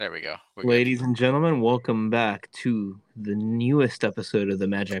There we go. We're good. Ladies and gentlemen, welcome back to the newest episode of the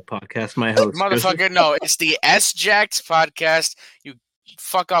Magic Podcast. My host, Motherfucker, no, it's the S-Jax podcast. You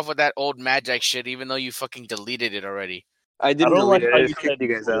fuck off with that old Magic shit, even though you fucking deleted it already. I didn't don't like delete how it. I you just kicked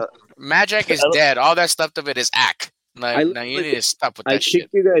you guys out. Magic is dead. All that stuff of it is ack. Like, now you need to stop with I that shit.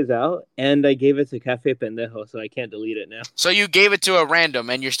 kicked you guys out, and I gave it to Cafe Pendejo, so I can't delete it now. So you gave it to a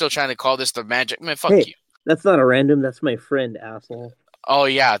random, and you're still trying to call this the Magic? Man, fuck Hey. you. That's not a random. That's my friend, asshole. Oh,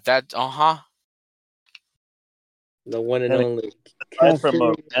 yeah, that, The one and And only. aside from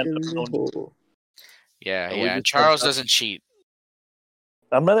a Cafe random Pendejo. Yeah, we and just Charles don't- doesn't cheat.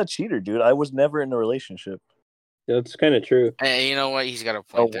 I'm not a cheater, dude. I was never in a relationship. That's kind of true. Hey, you know what? He's got a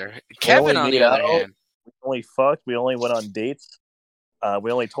point Oh, there. Kevin, on made the other out. hand. We only fucked. We only went on dates.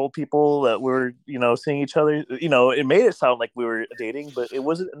 We only told people that we were, seeing each other. It made it sound like we were dating, but it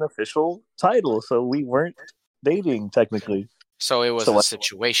wasn't an official title, so we weren't dating technically. So it was So a what-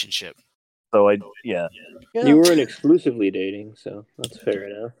 situationship. So yeah, You weren't exclusively dating, so that's fair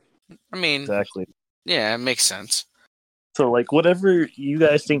enough. I mean, exactly. yeah, it makes sense. So whatever you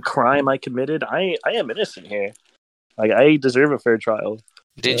guys think crime I committed, I am innocent here. I deserve a fair trial.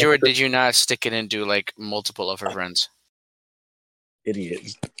 Did you or did you not stick it and do like multiple of her friends?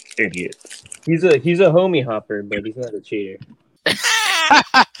 Idiot. He's a homie hopper, but he's not a cheater.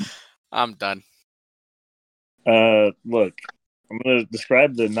 I'm done. Look, I'm gonna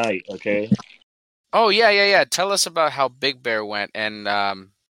describe the night, okay? Oh yeah. Tell us about how Big Bear went. And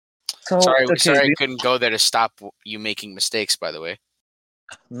sorry, I couldn't go there to stop you making mistakes. By the way,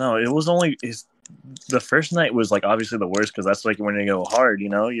 No, it was only the first night was obviously the worst because that's when you go hard, you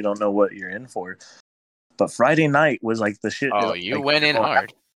don't know what you're in for. But Friday night was the shit. Oh, you went in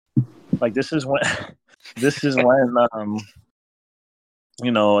hard. This is when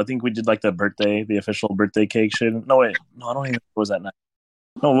I think we did the official birthday cake shit. No, wait, no, I don't even know what was that night.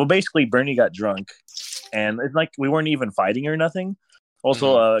 No, well, basically Bernie got drunk, and it's we weren't even fighting or nothing.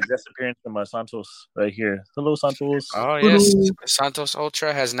 Also, guest appearance from Santos right here. Hello, Santos. Oh yes, Santos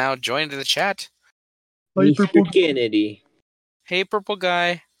Ultra has now joined the chat. Hey, Mr. Kennedy. Hey, purple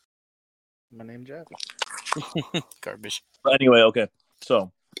guy. My name's Jeff. Garbage. But anyway, okay.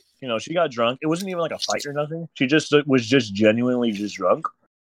 So, she got drunk. It wasn't even a fight or nothing. She just was just genuinely just drunk.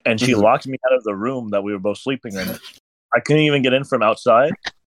 And she locked me out of the room that we were both sleeping in. I couldn't even get in from outside.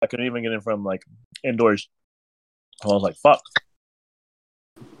 I couldn't even get in from indoors. I was like, fuck.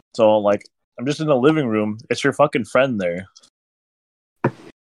 So I'm just in the living room. It's your fucking friend there.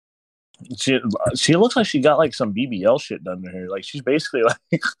 She looks like she got some BBL shit done to her. She's basically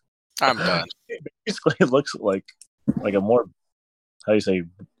I'm done. Basically, it looks like a more, how do you say,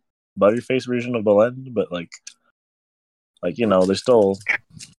 butterface version of Belen, but they're still,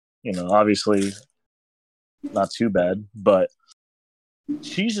 obviously not too bad. But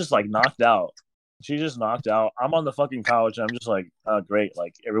she's just knocked out. She just knocked out. I'm on the fucking couch. And I'm just oh great.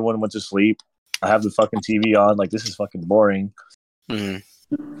 Everyone went to sleep. I have the fucking TV on. This is fucking boring. Mm.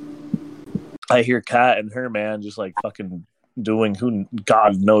 I hear Kat and her man just fucking doing who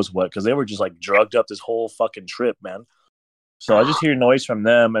God knows what, because they were just drugged up this whole fucking trip, man. So I just hear noise from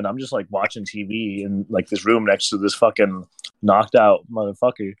them, and I'm just watching TV in this room next to this fucking knocked out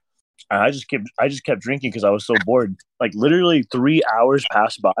motherfucker. And I just kept drinking because I was so bored. Literally 3 hours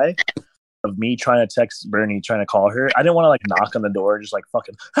passed by of me trying to text Bernie, trying to call her. I didn't want to knock on the door, just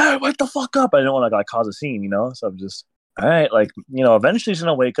fucking, hey, wake the fuck up. I didn't want to cause a scene, So I'm just, all right, eventually she's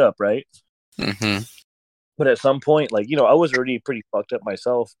gonna wake up, right? Mm-hmm. But at some point, I was already pretty fucked up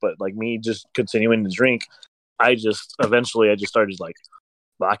myself, but me just continuing to drink, I just started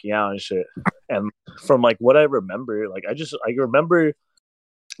blacking out and shit. And from what I remember, I remember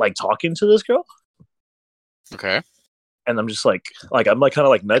talking to this girl. Okay. And I'm just I'm kind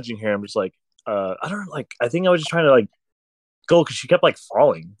of nudging her. I'm just I don't know, I think I was just trying to go, because she kept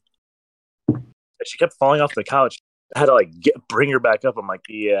falling. And she kept falling off the couch. I had to bring her back up. I'm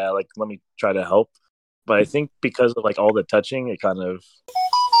yeah, let me try to help. But I think because of all the touching, it kind of,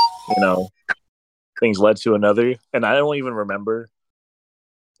 things led to another. And I don't even remember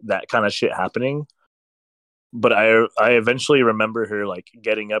that kind of shit happening. But I eventually remember her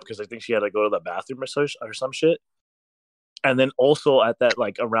getting up, because I think she had to go to the bathroom or some shit. And then also at that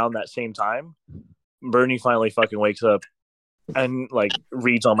around that same time, Bernie finally fucking wakes up and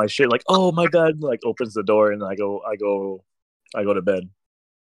reads all my shit, oh my bad, opens the door, and I go to bed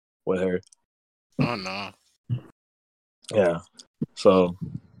with her. Oh no. Yeah. So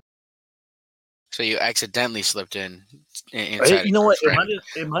you accidentally slipped inside. You know what?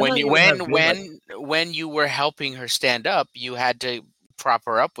 When you were helping her stand up, you had to prop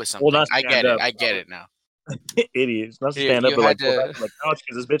her up with something. Well, I get it now. idiots. Not stand up, but like go back to the couch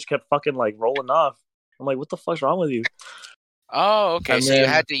because this bitch kept fucking like rolling off. I'm like, what the fuck's wrong with you? Oh, okay. And so you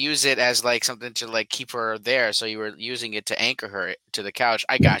had to use it as like something to like keep her there. So you were using it to anchor her to the couch.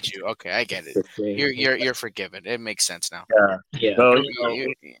 I got you. Okay, I get it. You're forgiven. It makes sense now. Yeah. So,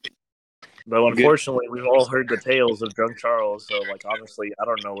 but unfortunately, we've all heard the tales of drunk Charles. So like, honestly, I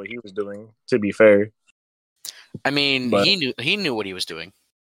don't know what he was doing. To be fair, I mean, but he knew what he was doing.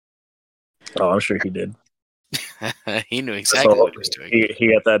 Oh, I'm sure he did. He knew exactly what he was doing.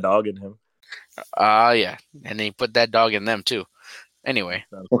 He had that dog in him. Yeah, and he put that dog in them too. Anyway,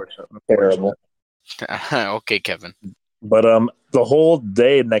 terrible. Okay, Kevin. But the whole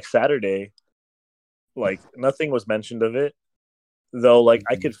day next Saturday, like nothing was mentioned of it. Though, like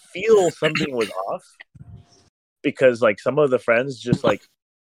I could feel something was off because like some of the friends just like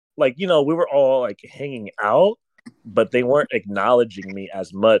you know we were all like hanging out, but they weren't acknowledging me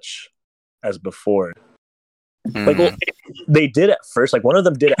as much as before. Like, well, they did at first. Like, one of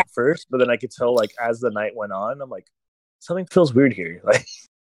them did at first, but then I could tell, like, as the night went on, I'm like, something feels weird here. Like,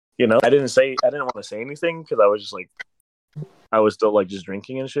 you know, I didn't want to say anything because I was just like, I was still like just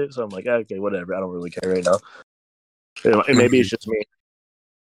drinking and shit. So I'm like, okay, whatever. I don't really care right now. And maybe it's just me.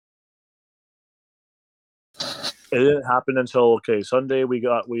 It didn't happen until Sunday. We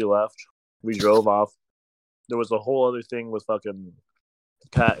left. We drove off. There was a whole other thing with fucking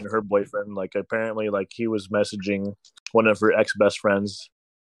Kat and her boyfriend. Like apparently, like he was messaging one of her ex-best friends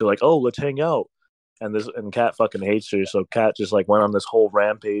to like, oh, let's hang out. And Kat fucking hates her, so Kat just like went on this whole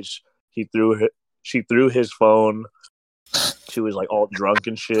rampage. She threw his phone. She was like all drunk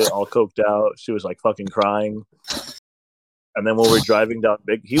and shit, all coked out. She was like fucking crying. And then when we're driving down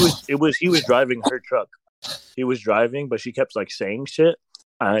he was driving her truck. He was driving, but she kept like saying shit.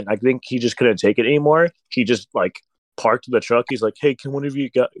 And I think he just couldn't take it anymore. He just like parked the truck. He's like, hey,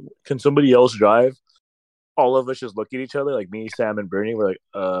 can somebody else drive? All of us just look at each other, like me, Sam, and Bernie. We're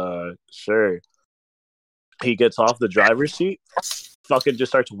like, sure. He gets off the driver's seat, fucking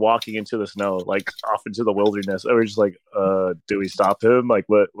just starts walking into the snow, like off into the wilderness. And we're just like, do we stop him? Like,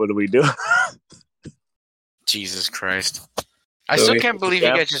 what do we do? Jesus Christ. I still can't believe you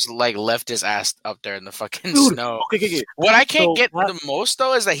guys just like left his ass up there in the fucking snow. Okay. What I can't get the most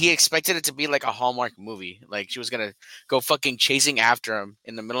though is that he expected it to be like a Hallmark movie. Like she was gonna go fucking chasing after him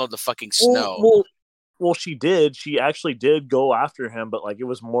in the middle of the fucking snow. Well, she did. She actually did go after him, but like it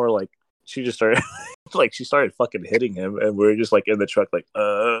was more like she just started she started fucking hitting him, and we're just like in the truck, like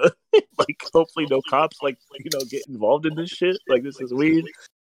like hopefully no cops like get involved in this shit. Like this is weird.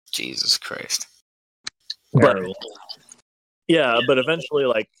 Jesus Christ. But yeah, but eventually,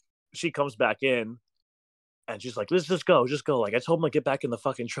 like, she comes back in, and she's like, let's just go. Like, I told him to get back in the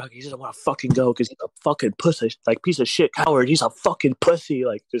fucking truck. He doesn't want to fucking go because he's a fucking pussy, like, piece of shit coward. He's a fucking pussy.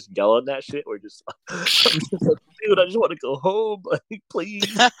 Like, just yelling that shit. We're just, I'm just like, dude, I just want to go home. Like, please.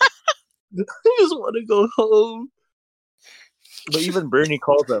 I just want to go home. But even Bernie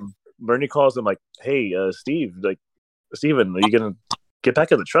calls him, like, hey, Steve, like, Steven, are you going to get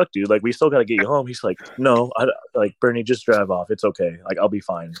back in the truck, dude? Like, we still gotta get you home. He's like, no, like, Bernie, just drive off. It's okay. Like, I'll be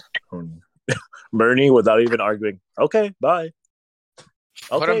fine. Bernie, without even arguing, okay, bye.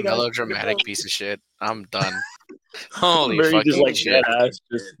 What a melodramatic piece of shit. I'm done. Holy Bernie fucking just like shit.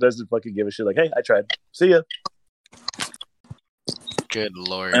 Just doesn't fucking give a shit. Like, hey, I tried. See ya. Good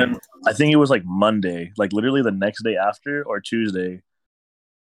lord. And I think it was like Monday, like literally the next day after or Tuesday.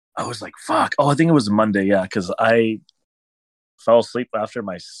 I was like, fuck. Oh, I think it was Monday, yeah, because I fell asleep after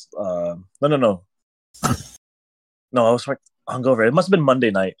my no, I was like hungover. It must have been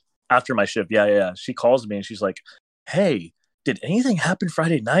Monday night after my shift. Yeah. She calls me and she's like, hey, did anything happen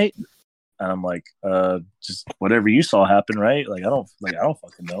Friday night? And I'm like, just whatever you saw happen, right? Like I don't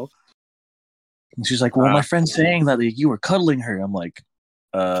fucking know. And she's like, well, my friend's saying that like, you were cuddling her. I'm like,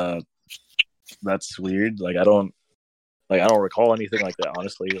 that's weird. Like I don't recall anything like that,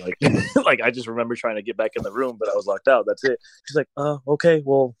 honestly. Like, like I just remember trying to get back in the room, but I was locked out. That's it. She's like, okay,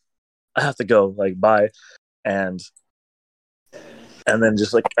 well, I have to go. Like, bye. And then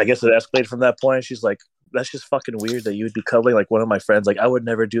just like, I guess it escalated from that point. She's like, that's just fucking weird that you would be cuddling like one of my friends. Like, I would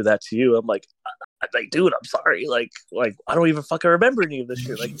never do that to you. I'm like, dude, I'm sorry. Like I don't even fucking remember any of this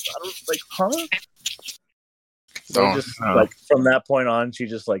shit. Like, I don't like, huh? So like from that point on, she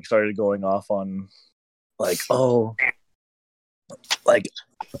just like started going off on like, oh, like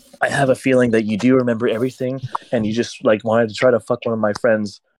I have a feeling that you do remember everything and you just like wanted to try to fuck one of my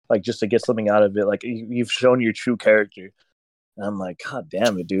friends like just to get something out of it. Like you've shown your true character. And I'm like, god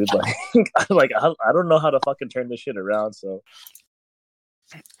damn it, dude. Like I don't know how to fucking turn this shit around. So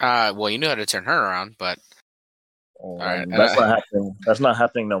well, you knew how to turn her around, but all right, that's not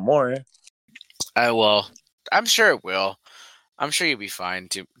happening no more. I'm sure it will. I'm sure you'll be fine.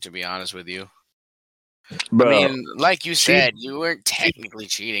 To be honest with you, Bro, I mean, like you said, you weren't technically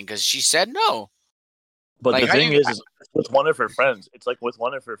cheating because she said no. but Like, the thing is with one of her friends. It's like with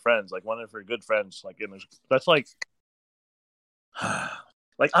one of her friends, like one of her good friends. Like, that's like,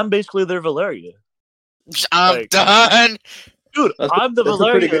 like I'm basically their Valeria. I'm like, done. Dude, I'm the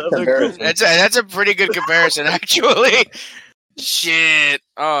Valeria of their group. That's a pretty good comparison, actually. Shit.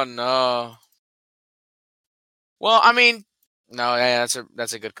 Oh no. Well, I mean, no, yeah,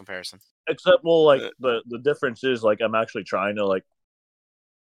 that's a good comparison. Except, well, like the difference is like I'm actually trying to like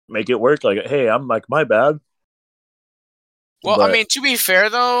make it work. Like, hey, I'm like, my bad. Well, I mean, to be fair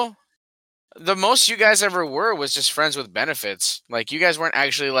though, the most you guys ever were was just friends with benefits. Like, you guys weren't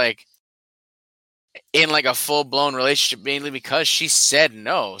actually like in like a full blown relationship, mainly because she said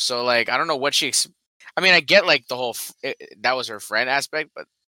no. So like, I don't know what I mean, I get like the whole that was her friend aspect, but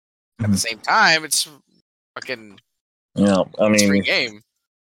at the same time, it's fucking I mean, free game.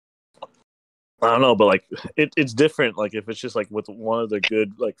 I don't know, but like it's different. Like if it's just like with one of the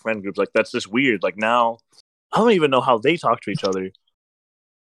good like friend groups, like that's just weird. Like now, I don't even know how they talk to each other.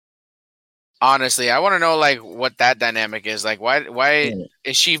 Honestly, I want to know like what that dynamic is. Like, why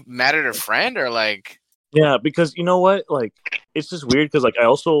is she mad at her friend or like? Yeah, because you know what? Like, it's just weird because like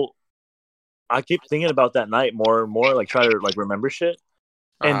I keep thinking about that night more and more. Like, try to like remember shit.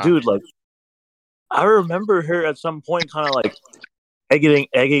 And dude, like, I remember her at some point, kind of like egging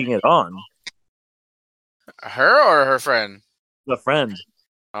it on. Her or her friend? The friend.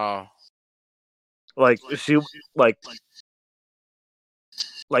 Oh. Like she like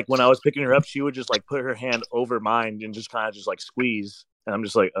when I was picking her up, she would just like put her hand over mine and just kind of just like squeeze, and I'm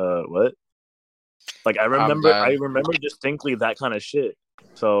just like, what? Like I remember distinctly that kind of shit.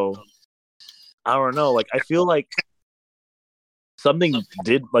 So I don't know. Like I feel like something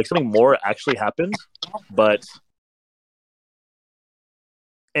more actually happened,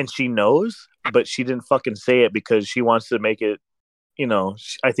 and she knows, but she didn't fucking say it because she wants to make it. You know,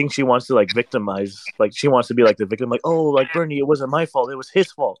 I think she wants to like victimize. Like she wants to be like the victim. Like, oh, like Bernie, it wasn't my fault. It was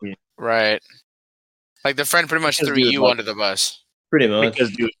his fault. Right. Like the friend pretty much threw you under the bus. Pretty much.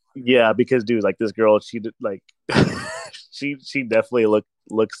 Because dude, like this girl, she did like she definitely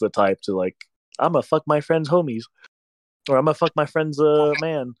looks the type to like, I'm gonna fuck my friend's homies, or I'm gonna fuck my friend's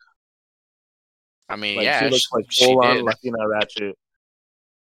man. I mean, like, yeah, she looks like full on Latina ratchet.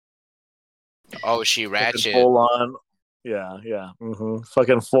 Oh, she ratchet. Full on, yeah.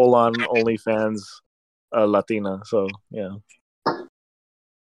 Fucking full on OnlyFans, Latina. So yeah,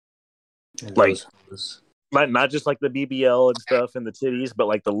 like not just like the BBL and stuff and the titties, but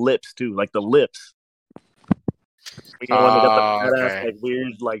like the lips too, like the lips. You know when they got the fat ass, like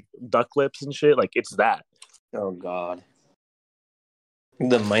weird like duck lips and shit, like it's that. Oh god.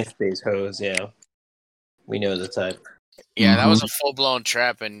 The MySpace hose, yeah. We know the type. Yeah, that was a full blown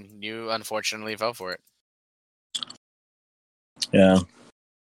trap, and you unfortunately fell for it. Yeah,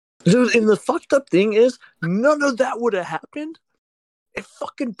 dude. And the fucked up thing is, none of that would have happened if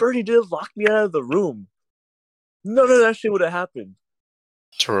fucking Bernie didn't lock me out of the room. None of that shit would have happened.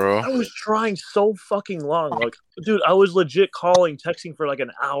 True. I was trying so fucking long. Like, dude, I was legit calling, texting for like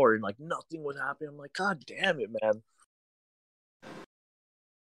an hour, and like nothing was happening. I'm like, God damn it, man.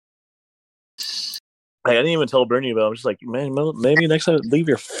 I didn't even tell Bernie about it. I'm just like, man, maybe next time leave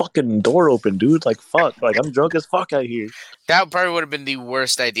your fucking door open, dude. Like, fuck. Like, I'm drunk as fuck out here. That probably would have been the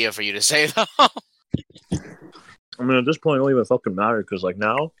worst idea for you to say, though. I mean, at this point, it don't even fucking matter because, like,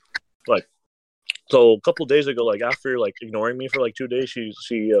 now, like, so a couple days ago, like, after, like, ignoring me for, like, 2 days, she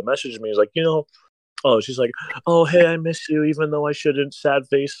messaged me. She's like, she's like, oh, hey, I miss you, even though I shouldn't, sad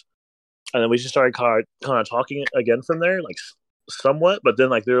face. And then we just started kind of talking again from there, like, somewhat. But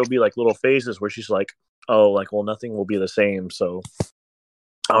then, like, there will be, like, little phases where she's like, oh, like, well, nothing will be the same, so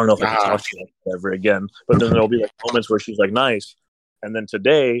I don't know if I can talk to you ever again. But then there'll be, like, moments where she's like, nice. And then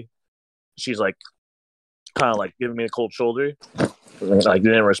today, she's, like, kind of, like, giving me a cold shoulder. And, like,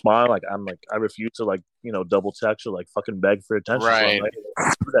 didn't respond. Like, I'm, like, I refuse to, like, double text or, like, fucking beg for attention. Right. So I'm like,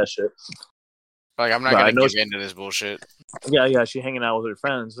 do that shit. Like, I'm not going to give into this bullshit. Yeah, she hanging out with her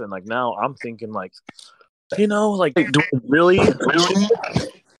friends. And, like, now I'm thinking, like, like, do really?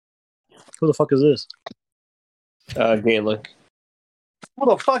 Who the fuck is this? Gaelic. Who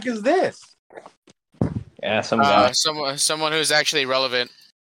the fuck is this? Yeah, some guy. Someone who's actually relevant.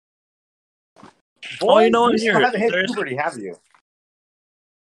 Boy, you haven't hit puberty, have you?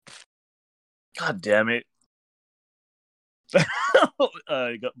 God damn it.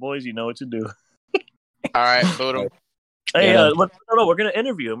 Boys, you know what to do. All right, boot him. Hey, we're going to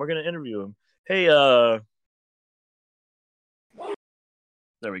interview him. Hey,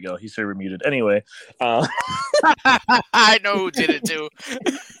 There we go. He's server muted. Anyway, I know who did it too.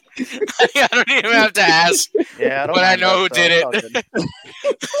 I don't even have to ask. Yeah, but I know who did it.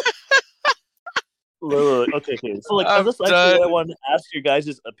 Look, okay. So like, that's actually what I wanted to ask your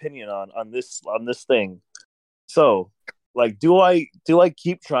guys' opinion on this thing. So, like, do I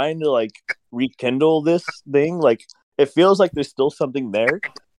keep trying to like rekindle this thing? Like, it feels like there's still something there.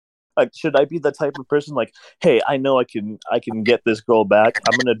 Like, should I be the type of person like, hey, I know I can get this girl back.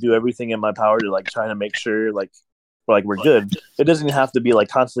 I'm gonna do everything in my power to like try to make sure like we're good. It doesn't have to be like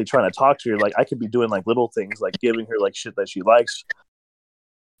constantly trying to talk to her. Like, I could be doing like little things, like giving her like shit that she likes,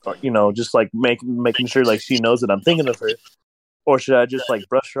 or just like making sure like she knows that I'm thinking of her. Or should I just like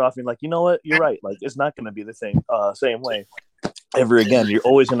brush her off and like, you know what, you're right. Like, it's not gonna be the same way ever again. You're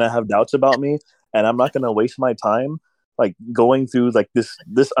always gonna have doubts about me, and I'm not gonna waste my time like going through like this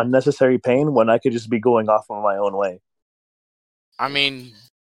unnecessary pain when I could just be going off on my own way. I mean,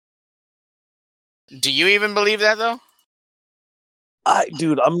 do you even believe that though?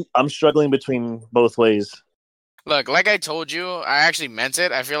 Dude, I'm struggling between both ways. Look, like I told you, I actually meant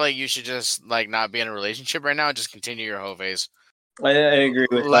it. I feel like you should just like not be in a relationship right now and just continue your whole phase. I agree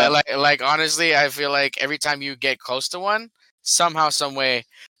with that. Like honestly, I feel like every time you get close to one, somehow, some way,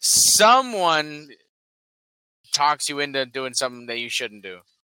 someone talks you into doing something that you shouldn't do.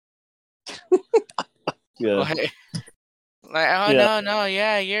 Yeah. Like oh yeah. No,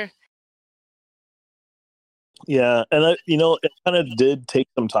 yeah, you're. Yeah, and it kind of did take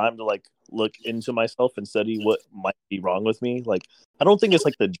some time to like look into myself and study what might be wrong with me. Like, I don't think it's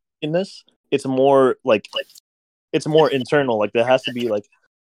like the drunkenness. It's more like it's more internal. Like, there has to be like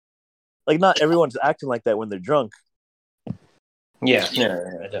not everyone's acting like that when they're drunk. Yeah,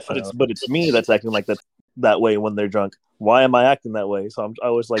 definitely. But it's me that's acting like that way when they're drunk. Why am I acting that way? So I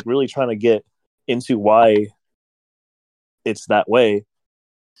was like really trying to get into why it's that way.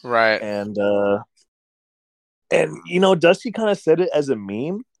 Right. And Dusty kind of said it as a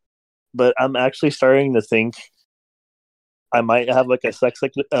meme, but I'm actually starting to think I might have like a sex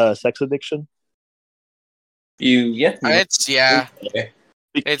addiction. It's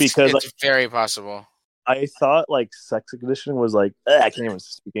because it's very possible. I thought like sex addiction was like I can't even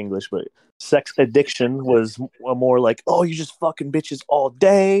speak English, but sex addiction was more like, oh, you just fucking bitches all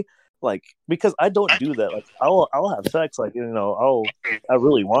day. Like, because I don't do that. Like, I'll have sex, like, I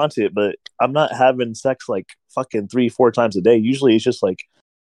really want it, but I'm not having sex like fucking 3-4 times a day. Usually it's just like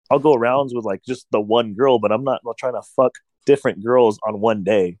I'll go rounds with like just the one girl, but I'm not trying to fuck different girls on one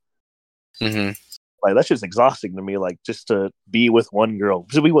day. Mm-hmm. Like, that's just exhausting to me. Like, just to be with one girl,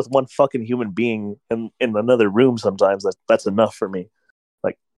 to be with one fucking human being in another room, sometimes that's enough for me.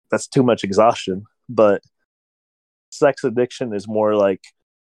 Like, that's too much exhaustion. But sex addiction is more like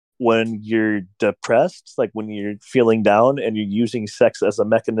when you're depressed, like when you're feeling down and you're using sex as a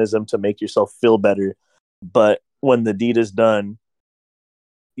mechanism to make yourself feel better. But when the deed is done,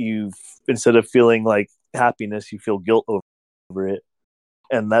 instead of feeling like happiness, you feel guilt over it.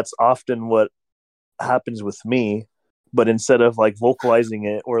 And that's often what happens with me. But instead of like vocalizing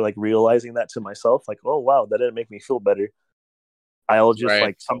it or like realizing that to myself, like, oh wow, that didn't make me feel better, I'll just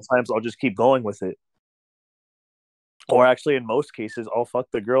like sometimes I'll just keep going with it. Or actually, in most cases, I'll fuck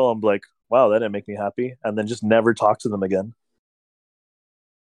the girl and be like, wow, that didn't make me happy, and then just never talk to them again.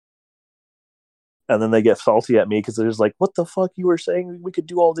 And then they get salty at me because they're just like, what the fuck, you were saying we could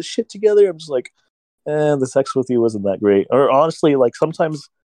do all this shit together? I'm just like, the sex with you wasn't that great. Or honestly, like, sometimes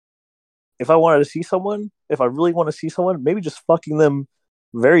if I wanted to see someone, if I really want to see someone, maybe just fucking them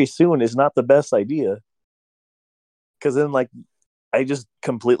very soon is not the best idea. Because then, like, I just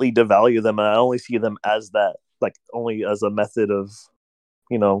completely devalue them and I only see them as that. Like, only as a method of,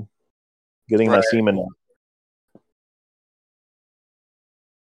 getting my semen out.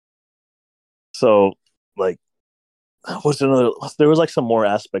 So, like, there was like some more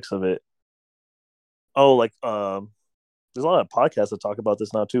aspects of it. Oh, like, there's a lot of podcasts that talk about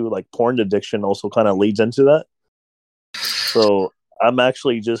this now too. Like, porn addiction also kind of leads into that. So I'm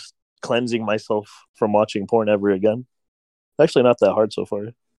actually just cleansing myself from watching porn ever again. Actually, not that hard so far.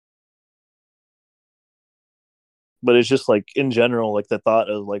 But it's just like, in general, like the thought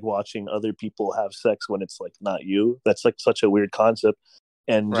of like watching other people have sex when it's like not you, that's like such a weird concept.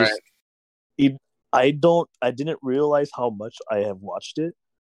 And just I didn't realize how much I have watched it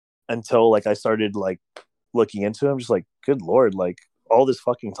until like I started like looking into it. I'm just like, good Lord, like all this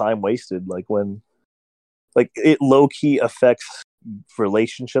fucking time wasted. Like, when like it low key affects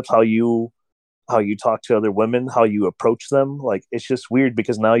relationships, how you talk to other women, how you approach them. Like, it's just weird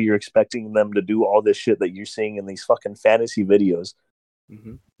because now you're expecting them to do all this shit that you're seeing in these fucking fantasy videos.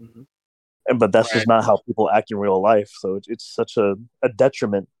 Mm-hmm. Mm-hmm. But that's just not how people act in real life. So it's such a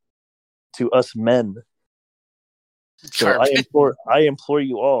detriment to us men. So I implore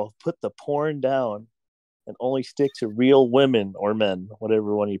you all, put the porn down and only stick to real women or men,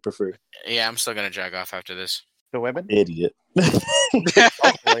 whatever one you prefer. Yeah, I'm still gonna jack off after this. The women? Idiot.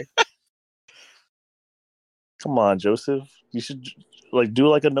 Come on, Joseph. You should do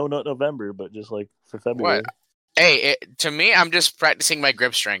like a No Nut November, but just like for February. What? Hey, to me, I'm just practicing my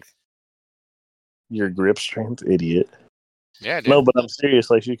grip strength. Your grip strength, idiot. Yeah, dude. No, but I'm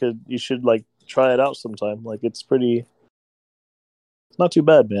serious. Like you should like try it out sometime. Like it's not too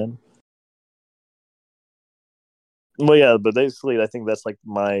bad, man. Well, yeah, but basically, I think that's like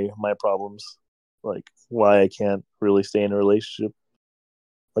my problems. Like why I can't really stay in a relationship.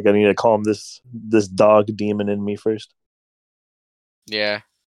 Like I need to calm this dog demon in me first. Yeah,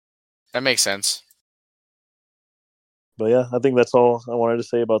 that makes sense. But yeah, I think that's all I wanted to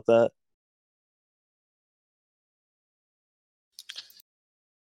say about that.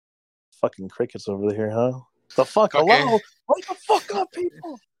 Fucking crickets over here, huh? The fuck? Okay. Hello? Wake the fuck up,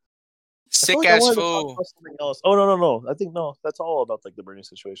 people! Sick ass fool. Oh no! I think no. That's all about like the burning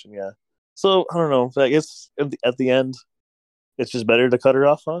situation. Yeah. So I don't know. I guess at the end, it's just better to cut her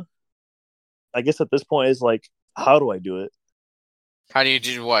off, huh? I guess at this point, it's like, how do I do it? How do you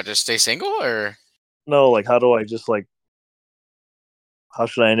do what? Just stay single, or no? Like, how do I just like? How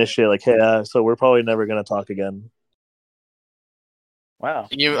should I initiate? Like, hey, so we're probably never gonna talk again. Wow.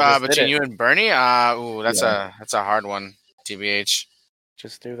 You between you and Bernie? That's a hard one. TBH.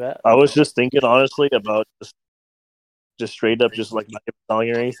 Just do that. I was just thinking honestly about just straight up, just like not telling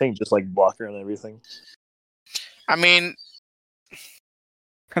her anything, just like block her and everything. I mean,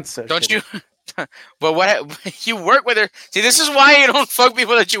 that's so don't shitty. you? But what you work with her? See, this is why you don't fuck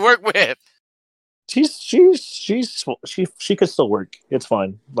people that you work with. She could still work. It's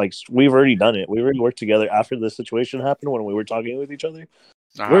fine. Like we've already done it. We already worked together after the situation happened when we were talking with each other.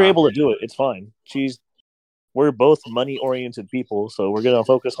 We're able to do it. It's fine. We're both money oriented people, so we're gonna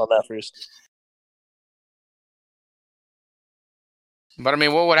focus on that first. But I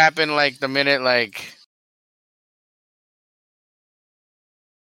mean, what would happen like the minute like?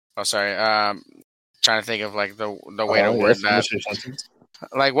 Oh, sorry. Trying to think of like the way to word that.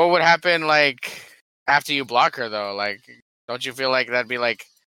 Like, what would happen like after you block her though? Like, don't you feel like that'd be like?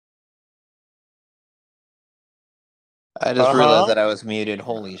 I just realized that I was muted.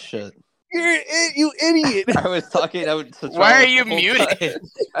 Holy shit! You idiot! I was talking to Charles. Why are you muted?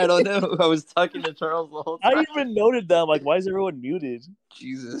 I don't know. I was talking to Charles the whole time. I even noted that. I'm like, why is everyone muted?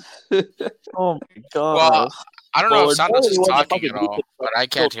 Jesus. Oh my god. Well, I don't know if Santos is talking at all, but I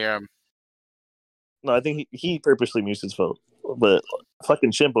can't hear him. No, I think he purposely mutes his phone. But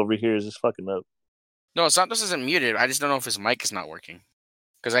fucking Chimp over here is just fucking up. No, Santos isn't muted. I just don't know if his mic is not working.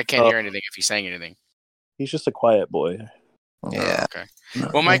 Because I can't hear anything if he's saying anything. He's just a quiet boy. Yeah. Okay.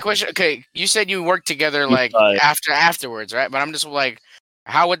 Well, my question. Okay, you said you worked together like afterwards, right? But I'm just like,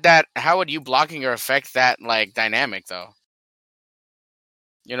 how would you blocking her affect that like dynamic though?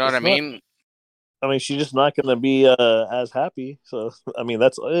 You know what I mean? I mean, she's just not gonna be as happy. So I mean,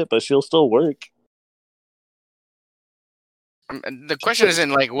 that's it. But she'll still work. The question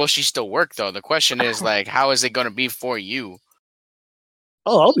isn't like, will she still work though? The question is like, how is it gonna be for you?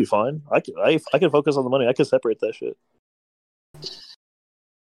 Oh, I'll be fine. I can focus on the money. I can separate that shit.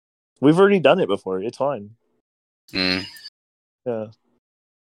 We've already done it before. It's fine. Mm. Yeah.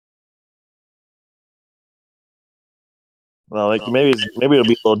 Well, like maybe it'll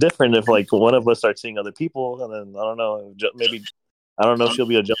be a little different if like one of us starts seeing other people, and then I don't know. Maybe I don't know if she'll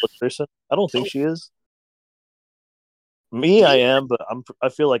be a jealous person. I don't think she is. Me, I am, but I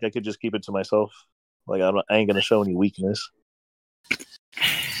feel like I could just keep it to myself. Like I ain't gonna show any weakness.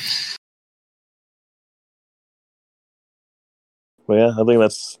 But yeah, I think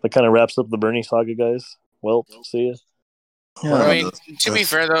that kind of wraps up the Bernie saga, guys. Well, see ya. Yeah, I mean, to be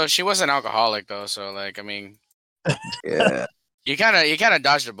fair though, she was an alcoholic though, so like, I mean, yeah, you kind of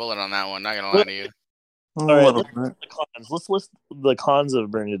dodged a bullet on that one. Not gonna lie to you. All right, let's list the cons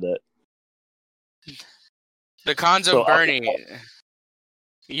of Bernadette. The cons of Bernie.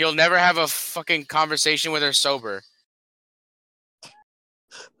 You'll never have a fucking conversation with her sober.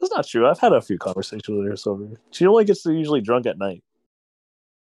 That's not true. I've had a few conversations with her sober. She only gets usually drunk at night.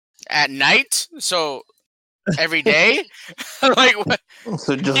 At night? So every day? Like what?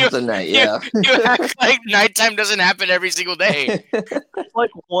 So just the night, yeah. You act like nighttime doesn't happen every single day.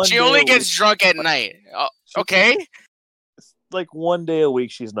 Like she only gets drunk at night. Okay. Like one day a week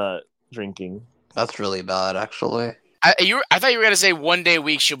she's not drinking. That's really bad, actually. I thought you were gonna say one day a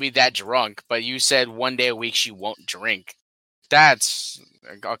week she'll be that drunk, but you said one day a week she won't drink. That's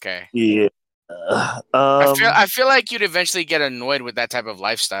okay. Yeah. I feel like you'd eventually get annoyed with that type of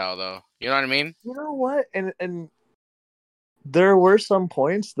lifestyle, though. You know what I mean? You know what? And there were some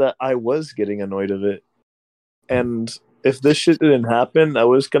points that I was getting annoyed of it. And if this shit didn't happen, I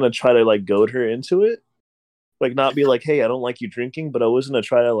was gonna try to like goad her into it. Like not be like, hey, I don't like you drinking, but I was gonna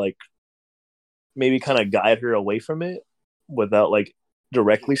try to like maybe kind of guide her away from it without like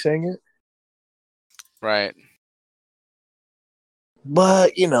directly saying it. Right.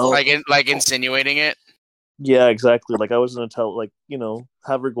 But like insinuating it. Yeah, exactly. Like I was gonna tell, like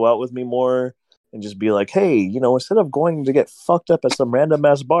have her go out with me more and just be like, hey, instead of going to get fucked up at some random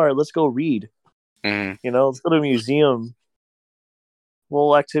ass bar, let's go read. Mm-hmm. Let's go to a museum.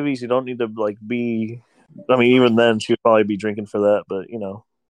 Little activities you don't need to like be. I mean, even then she would probably be drinking for that, but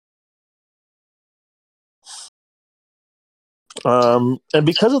and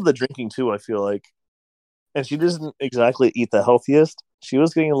because of the drinking too, I feel like, and she doesn't exactly eat the healthiest. She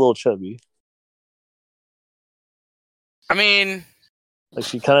was getting a little chubby. I mean, like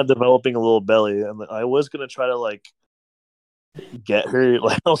she kind of developing a little belly, and I was gonna try to like get her,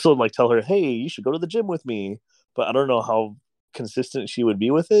 like also like tell her, hey, you should go to the gym with me, but I don't know how consistent she would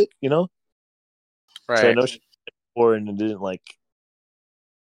be with it, Right. So I know she before and it didn't like.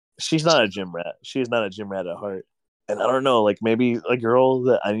 She's not a gym rat. She's not a gym rat at heart. And I don't know, like maybe a girl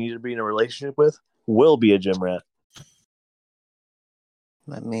that I need to be in a relationship with will be a gym rat.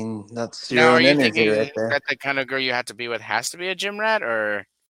 I mean, that's your own energy right there. That the kind of girl you have to be with has to be a gym rat, or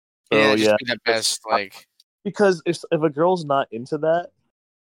Oh just be the best, like. Because if a girl's not into that,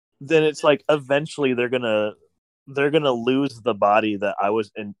 then it's like eventually they're gonna lose the body that I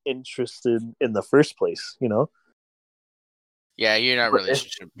was interested in the first place, Yeah, you're not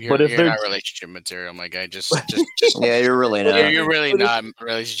relationship. You're not relationship material, my guy. Just yeah, you're really not. You're really not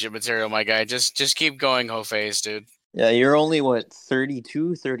relationship material, my guy. Just keep going, whole face, dude. Yeah, you're only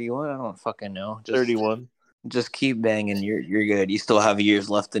 32, 31? I don't fucking know. Just 31. Just keep banging. You're good. You still have years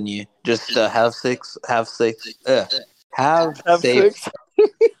left in you. Just have six. Have safe.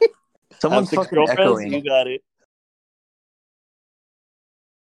 Someone's fucking echoing. You got it.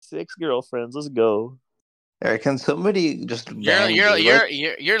 6 girlfriends. Let's go. All right, can somebody just bang?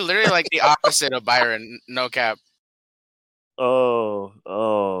 You're literally like the opposite of Byron. No cap. Oh,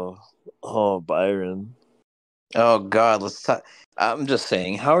 Byron. Oh God, let's talk. I'm just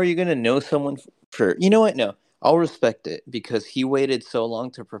saying, how are you gonna know someone for? You know what? No, I'll respect it because he waited so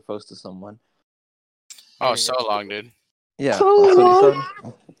long to propose to someone. Oh, so long, dude. Yeah, so that's long.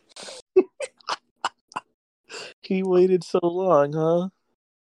 What he said. He waited so long, huh?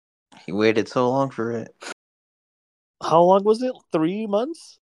 He waited so long for it. How long was it? 3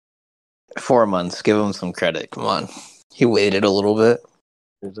 months? 4 months. Give him some credit. Come on. He waited a little bit.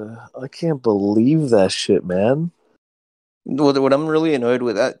 I can't believe that shit, man. What I'm really annoyed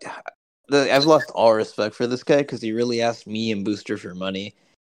with that, I've lost all respect for this guy because he really asked me and Booster for money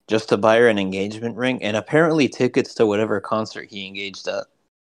just to buy her an engagement ring and apparently tickets to whatever concert he engaged at.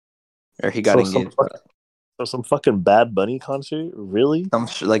 Or he got engaged at. So some fucking Bad Bunny concert? Really?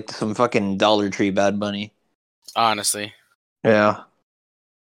 Some fucking Dollar Tree Bad Bunny. Honestly. Yeah.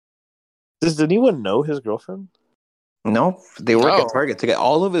 Does anyone know his girlfriend? No, they work at Target. To get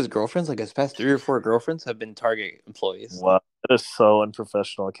all of his girlfriends, like his past 3 or 4 girlfriends, have been Target employees. Wow, that is so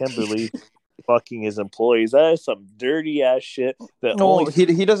unprofessional. I can't believe fucking his employees. That is some dirty ass shit.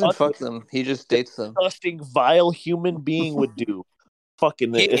 He doesn't fuck them. He just dates them. Disgusting, vile human being would do.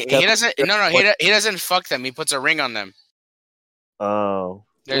 Fucking. He doesn't. No. He doesn't fuck them. He puts a ring on them. Oh,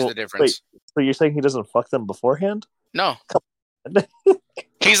 there's the difference. Wait, so you're saying he doesn't fuck them beforehand? No.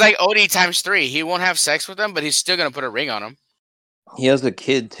 He's like OD times 3. He won't have sex with them, but he's still gonna put a ring on them. He has a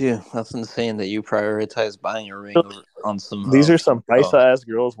kid too. That's insane that you prioritize buying a ring on some. These are some nice ass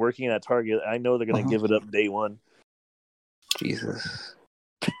girls working at Target. I know they're gonna give it up day one. Jesus.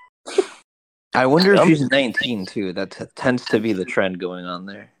 I wonder if she's 19 too. That tends to be the trend going on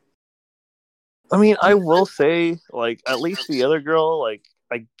there. I mean, I will say, like, at least the other girl, like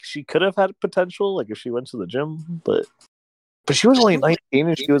she could have had potential, like if she went to the gym, but she was only 19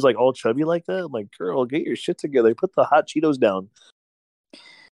 and she was like all chubby like that. I'm like, girl, get your shit together. Put the hot Cheetos down.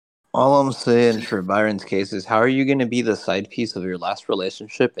 All I'm saying for Byron's case is, how are you going to be the side piece of your last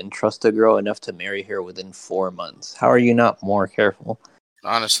relationship and trust a girl enough to marry her within 4 months? How are you not more careful?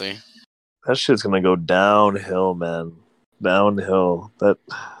 Honestly. That shit's going to go downhill, man. Downhill.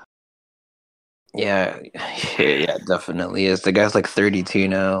 Yeah, definitely is. The guy's like 32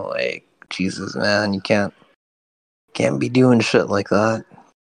 now. Like, Jesus, man, you can't be doing shit like that.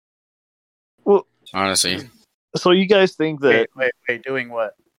 Well, honestly. So you guys think that... Wait, doing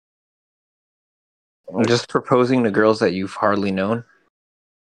what? Just proposing to girls that you've hardly known.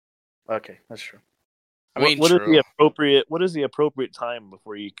 Okay, that's true. I mean, what is true. the appropriate? What is the appropriate time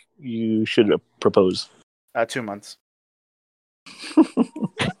before you should propose? 2 months.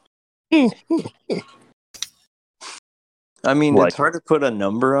 I mean, Like- it's hard to put a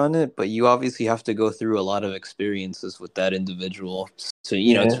number on it, but you obviously have to go through a lot of experiences with that individual to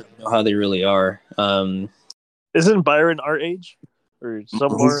to know how they really are. Isn't Byron our age or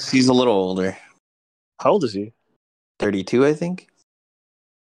somewhere? He's a little older, How old is he? 32, I think.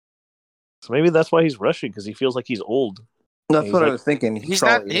 So maybe that's why he's rushing, because he feels like he's old. That's He's what I like- was thinking. He's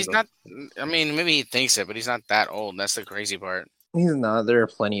not. He's not. I mean, maybe he thinks it, but he's not that old. That's the crazy part. He's not. There are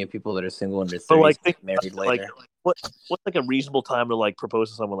plenty of people that are single under 30s But like, get married later. what's like a reasonable time to like propose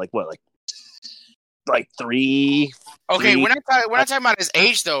to someone? Like what? Like 3. Okay, 3? we're not talking about his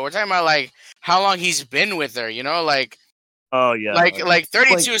age though. We're talking about like how long he's been with her. You know, like Oh yeah. like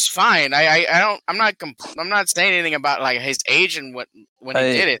 32 is fine. I'm not saying anything about like his age and when he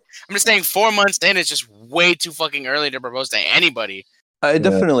did it. I'm just saying 4 months in is just way too fucking early to propose to anybody. I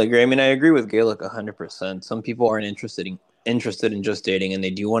definitely agree. I mean, I agree with Gaelic 100%. Some people aren't interested in just dating, and they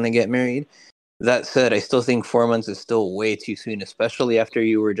do want to get married. That said, I still think 4 months is still way too soon, especially after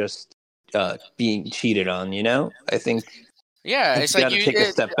you were just being cheated on. I think It's you like got to you take a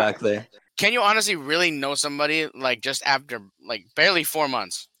step back there. Can you honestly really know somebody like just after like barely 4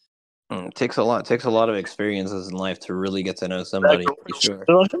 months? It takes a lot. It takes a lot of experiences in life to really get to know somebody. For sure.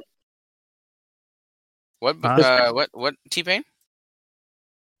 What T-Pain?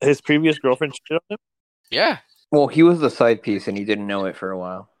 His previous girlfriend cheated on him? Yeah. Well, he was the side piece, and he didn't know it for a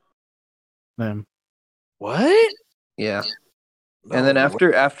while. What? Yeah. And then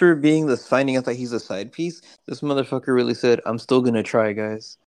after being finding out that he's a side piece, this motherfucker really said, "I'm still gonna try,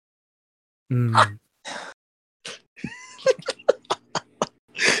 guys."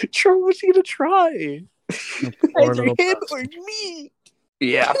 Sure, what's he gonna try? Either him or me.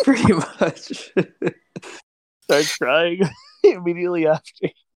 Yeah, pretty much. Start crying immediately after.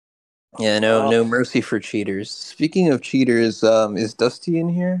 Yeah, no mercy for cheaters. Speaking of cheaters, is Dusty in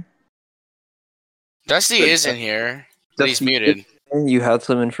here? Dusty is in here, but he's muted. You had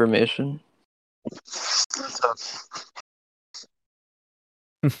some information.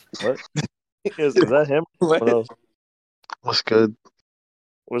 What? Is that him? What? What else? What's good?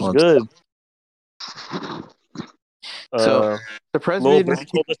 Was good. So, surprised we Lil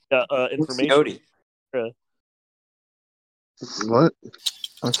didn't Bro told us information. Odie. What?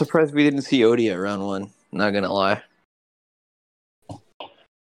 I'm surprised we didn't see Odie at round 1. Not gonna lie.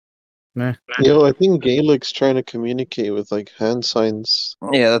 Yo, I think Gaelic's trying to communicate with like hand signs.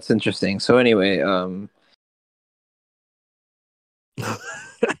 Yeah, that's interesting. So anyway,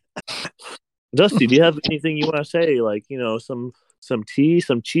 Dusty, do you have anything you want to say? Like, some tea,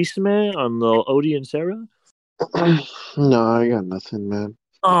 some chisme on the Odie and Sarah? No, I got nothing, man.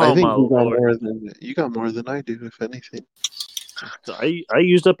 Oh, I think my you got more than I do, if anything. I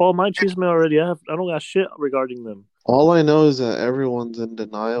used up all my chisme already. I don't got shit regarding them. All I know is that everyone's in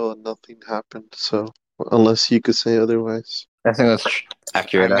denial and nothing happened. So, unless you could say otherwise. I think that's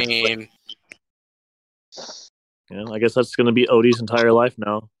accurate. I mean, I guess that's going to be Odie's entire life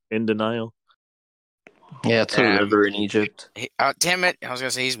now, in denial. Yeah, it's a river in Egypt. Damn it! I was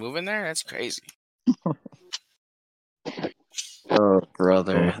gonna say he's moving there. That's crazy. Oh,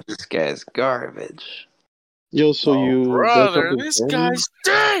 brother, this guy's garbage. Yo, so you broke up Brother, with this Bernie? guy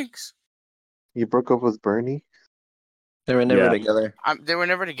stinks. You broke up with Bernie? They were never together. They were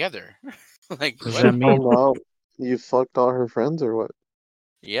never together. Like, Does what? that mean? Oh, no. You fucked all her friends or what?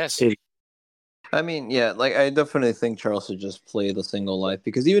 Yes. I mean, yeah, like I definitely think Charles should just play the single life,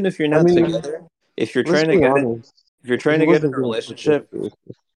 because even if you're not together, if you're trying to get in a relationship,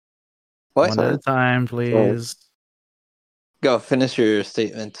 what? One at a time, please. Go finish your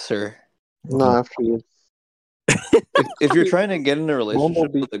statement, sir. No, after you. If you're trying to get in a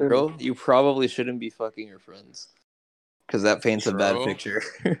relationship be with a fair. girl, you probably shouldn't be fucking her friends, because that paints a bad True. picture.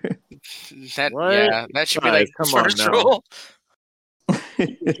 That should be Guys, like come on first now. rule.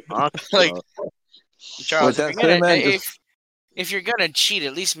 Like, Charles, With that said, man, if you're gonna cheat,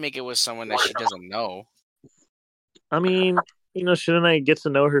 at least make it with someone that she doesn't know. I mean, shouldn't I get to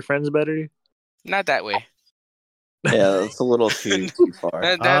know her friends better? Not that way. Yeah, that's a little too far.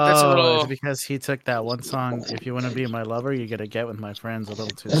 That's a little. It's because he took that one song. If you want to be my lover, you gotta get with my friends a little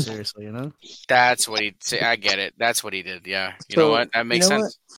too seriously, you know. That's what he. I get it. That's what he did. Yeah. You know what? That makes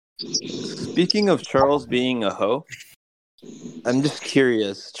sense. Speaking of Charles being a hoe, I'm just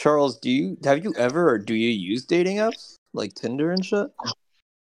curious, Charles. Have you ever or do you use dating apps like Tinder and shit?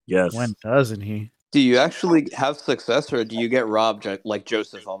 Yes. When doesn't he? Do you actually have success, or do you get robbed like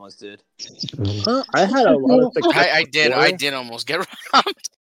Joseph almost did? I had a lot of success. I did almost get robbed.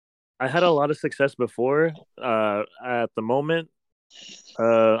 I had a lot of success before. At the moment,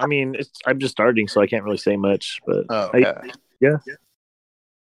 I mean, I'm just starting, so I can't really say much. But yeah.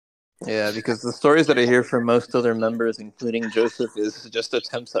 Yeah, because the stories that I hear from most other members, including Joseph, is just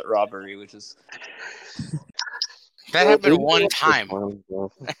attempts at robbery, which is... That happened one time.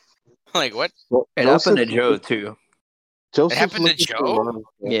 Like, what? Well, It happened to Joe, too. Joseph's It happened to looking for Joe? love,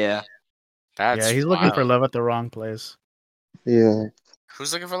 Yeah. That's he's looking for love at the wrong place. Yeah.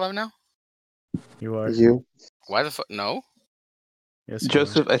 Who's looking for love now? You are. You. Why the fuck? No. Yes, you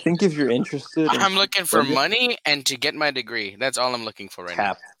Joseph, I think if you're interested... I'm looking for money and to get my degree. That's all I'm looking for right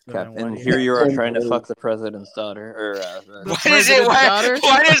now. Cap. Then And why- here you are trying to fuck the president's daughter. Or, Why president's daughter?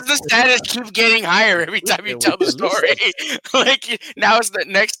 Why does the status keep getting higher every time you tell the story? Like, now it's the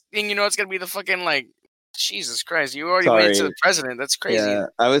next thing you know, it's gonna be the fucking, like, Jesus Christ, you already went into the president. That's crazy. Yeah,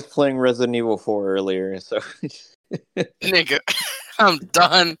 I was playing Resident Evil 4 earlier, so... Nigga, I'm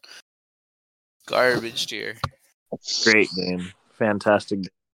done. Garbage tier. Great game. Fantastic.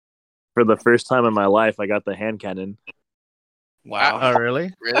 For the first time in my life, I got the hand cannon. Wow. Oh,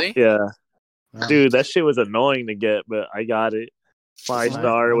 really? Really? Yeah. Wow. Dude, that shit was annoying to get, but I got it.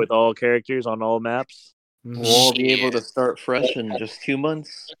 5-star with all characters on all maps. Mhm. We'll all be able to start fresh in just 2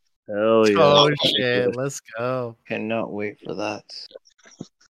 months. Hell yeah. Oh shit! Let's go. Cannot wait for that.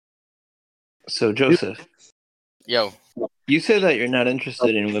 So, Joseph, Yo. you say that you're not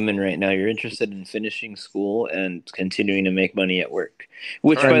interested in women right now. You're interested in finishing school and continuing to make money at work.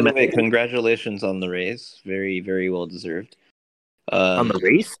 Which, by the way, congratulations on the raise. Very, very well deserved. On the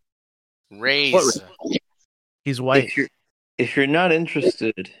race? Raise. He's white. If you're not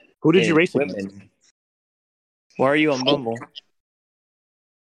interested, Who did you in race women, against? why are you on Bumble?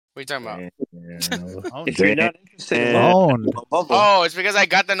 What are you talking about? Oh, If you're not interested in women, owned. on Bumble, Oh, it's because I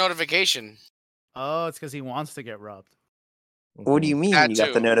got the notification. Oh, it's because he wants to get robbed. what do you mean That you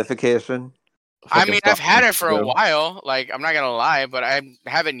got the too. notification? I Fucking mean, I've stop had me, it for a bro. while. Like, I'm not gonna lie, but I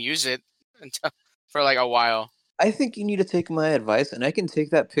haven't used it until for like a while. I think you need to take my advice, and I can take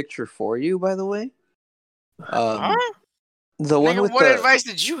that picture for you, by the way. Huh? The one Nigga, with what the... advice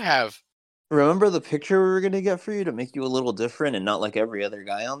did you have? Remember the picture we were going to get for you to make you a little different and not like every other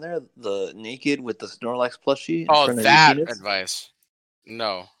guy on there? The naked with the Snorlax plushie in Oh, front of that your penis? advice.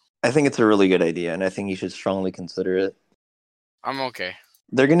 No, I think it's a really good idea, and I think you should strongly consider it. I'm okay.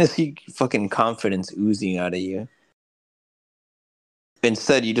 They're going to see fucking confidence oozing out of you.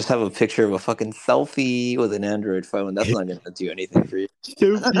 Instead, you just have a picture of a fucking selfie with an Android phone. That's not going to do anything for you. See,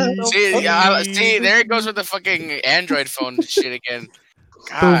 there it goes with the fucking Android phone shit again.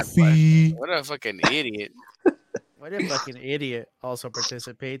 God, what a fucking idiot. What a fucking idiot also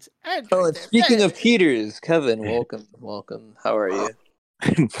participates. Oh, and speaking of cheaters, Kevin, welcome. How are you?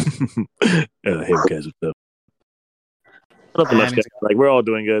 Hey guys, what's up? Nothing much, guys. Like, we're all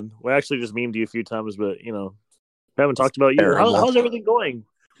doing good. We actually just memed you a few times, but we haven't talked about you. How's everything going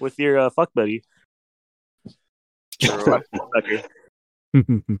with your fuck buddy? True.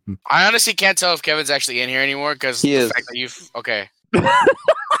 I honestly can't tell if Kevin's actually in here anymore because the fact that you've okay.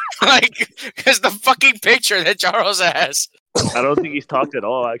 Like, because the fucking picture that Charles has. I don't think he's talked at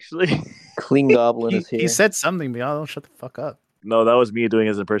all, actually. Clean Goblin is here. He said something, but don't shut the fuck up. No, that was me doing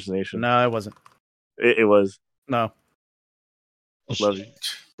his impersonation. No, it wasn't. It was. No. Love you.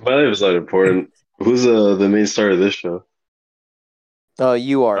 My name's not important. Who's the main star of this show? Oh,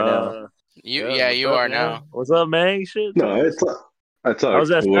 you are now. You are now. What's up, man? Shit. No, I talk How's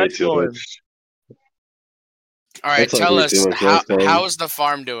that way sex too going? much. All right, That's tell way us too much last time. how's the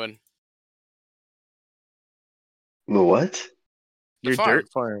farm doing? The what? Your farm. dirt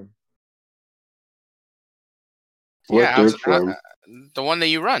farm. What Yeah, dirt farm? The one that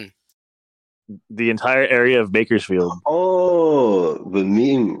you run. The entire area of Bakersfield. Oh, the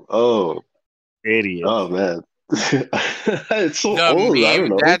meme. Oh, Idiot. oh man, it's so The old. I don't meme.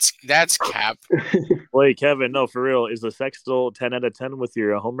 know. That's cap. Wait, Kevin, no, for real. Is the sex still 10 out of 10 with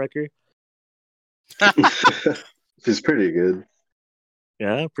your homewrecker? It's pretty good.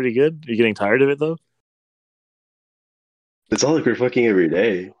 Yeah, pretty good. Are you getting tired of it, though? It's all like we're fucking every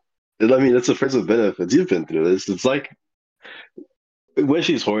day. I mean, it's the friends with benefits. You've been through this. It's like when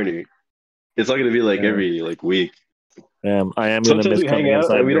she's horny, it's not gonna be like every week. I am going to Sometimes miss we hang coming out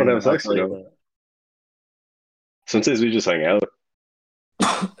inside and we don't during have the sex, hot you party. know. Sometimes we just hang out.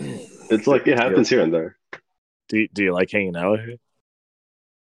 It's like it happens here and there. Do you like hanging out with her?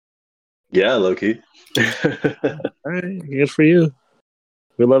 Yeah, low-key. All right, good for you.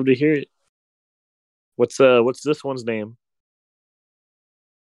 We'd love to hear it. What's this one's name?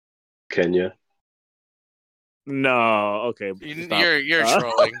 Kenya. No, okay. Stop. You're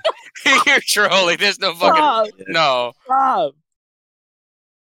trolling. You're trolling. There's no fucking Stop. no. Stop.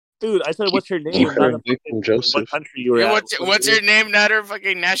 Dude, I said, what's her name? Her Not name from what Joseph. country you were Yeah, at. what's her name? Not her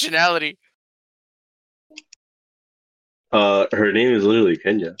fucking nationality. Her name is literally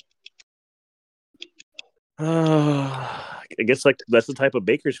Kenya. I guess like that's the type of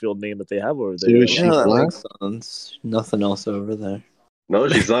Bakersfield name that they have over So there. is she Yeah, that black? makes sense. Nothing else over there. No,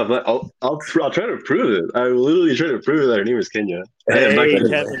 she's not black. I'll try to prove it. I literally try to prove that her name is Kenya. I am not Hey, kidding.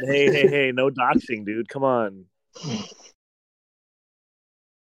 Kevin. Hey, no doxing, dude. Come on.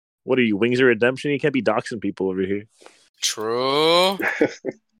 What are you, Wings of Redemption? You can't be doxing people over here. True.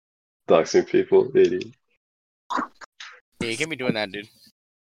 Doxing people, idiot. Yeah, you can't be doing that, dude.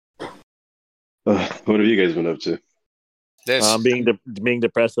 What have you guys been up to? This. Being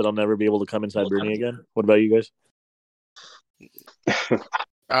depressed that I'll never be able to come inside Bernie again. What about you guys?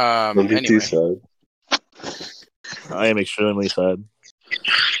 Don't be Anyway. too sad. I am extremely sad.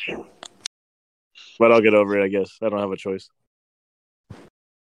 But I'll get over it, I guess. I don't have a choice.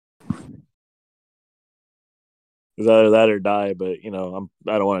 It's either that or die, but I don't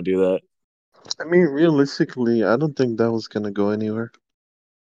want to do that. I mean, realistically, I don't think that was gonna go anywhere.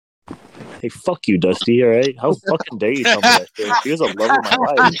 Hey, fuck you, Dusty, alright? How fucking dare you tell me that shit? He was the love of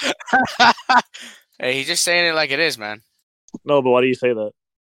my life. Hey, he's just saying it like it is, man. No, but why do you say that?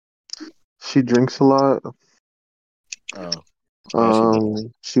 She drinks a lot. Oh.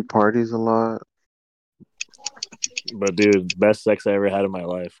 She parties a lot. But dude, best sex I ever had in my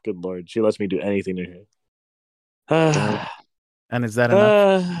life. Good lord. She lets me do anything to her. And is that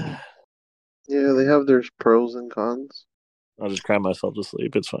enough? Yeah, they have their pros and cons. I'll just cry myself to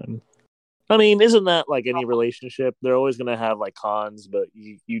sleep. It's fine. I mean, isn't that like any relationship? They're always going to have like cons, but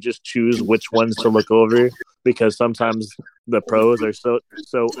you just choose which ones to look over because sometimes the pros are so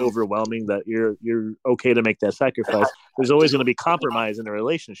overwhelming that you're okay to make that sacrifice. There's always going to be compromise in a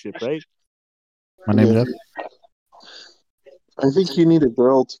relationship, right? My name's up. I think you need a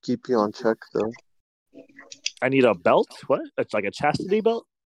girl to keep you on check, though. I need a belt? What? It's like a chastity belt?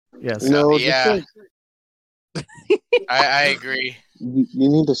 Yes. No, Yeah. just like, I agree. you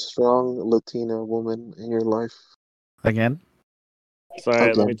need a strong Latina woman in your life. Again? Sorry,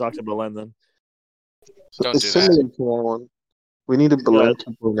 Okay. let me talk to Belen then. Don't It's do that. similar to that one. We need a Belen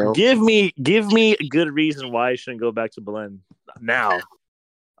 2.0. Give me a good reason why I shouldn't go back to Belen now.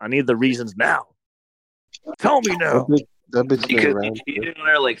 I need the reasons now. Tell me now. That bitch been Because around. you cheated on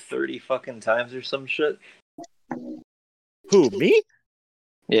her like 30 fucking times or some shit. Who, me?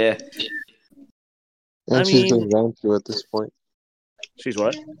 Yeah. And she's been ran through at this point. She's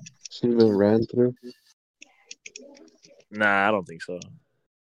what? She's been ran through. Nah, I don't think so.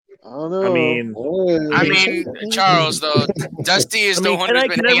 I don't know. I mean, Charles, though, Dusty is the one who's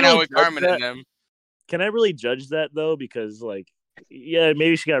been hanging out with Carmen and them. Can I really judge that, though? Because, like, yeah,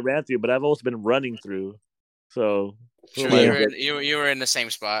 maybe she got ran through, but I've also been running through. So, True, you were in the same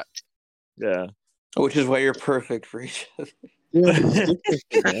spot. Yeah. Which is why you're perfect for each other. Yeah,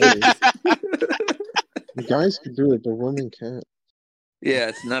 the guys can do it, the women can't. Yeah,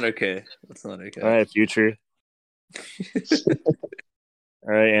 it's not okay. It's not okay. All right, Future.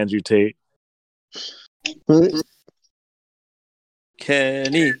 All right, Andrew Tate.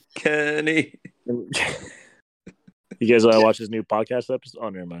 Kenny. You guys watch his new podcast episode? Oh,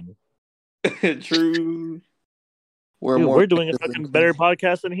 never mind. True. We're doing a fucking better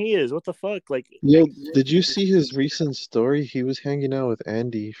podcast than he is. What the fuck? Like, yo, did you see his recent story? He was hanging out with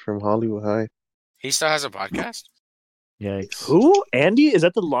Andy from Hollywood High. He still has a podcast? Yikes. who? Andy? Is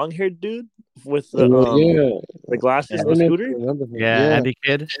that the long-haired dude with the the glasses and the scooter? Yeah,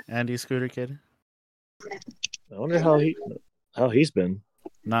 Andy Scooter Kid. I wonder how he's been.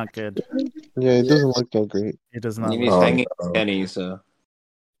 Not good. Yeah, it doesn't look that great. It does not. He's hanging with Kenny, so.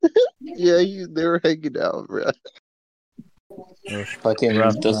 Yeah, they were hanging out, bro. Fucking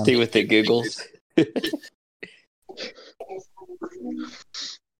Dusty with the giggles.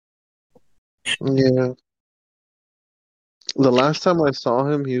 Yeah. The last time I saw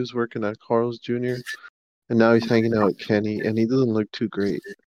him, he was working at Carl's Jr. And now he's hanging out with Kenny, and he doesn't look too great.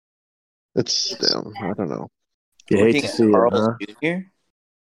 It's I don't know. You hate to see it, huh? Jr.?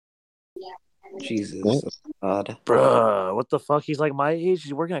 Jesus, Yeah. God. Bruh, what the fuck? He's like my age.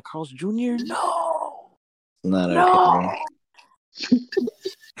 He's working at Carl's Jr.? No. Not No. okay.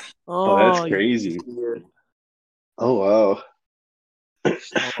 Oh, that's crazy. Oh, wow.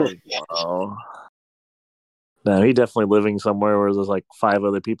 Wow. No, he definitely living somewhere where there's like 5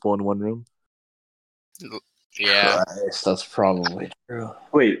 other people in one room. Yeah. Christ, that's probably true.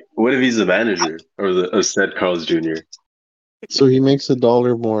 Wait, what if he's the manager of said Carl's Jr.? So he makes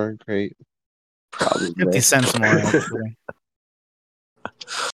 $1 more. Great. Probably. 50 cents more, actually.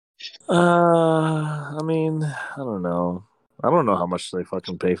 I mean, I don't know. I don't know how much they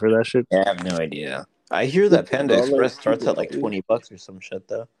fucking pay for that shit. Yeah, I have no idea. I hear that Panda Express starts at like $20 or some shit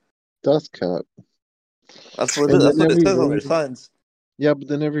though. That's cap. That's what And it, that's then what it every says on their raise- signs. Yeah, but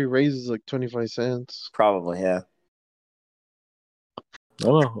then every raise is like 25 cents. Probably, yeah. I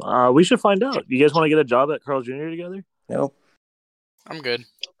don't know. We should find out. You guys want to get a job at Carl Jr. together? Nope. I'm good.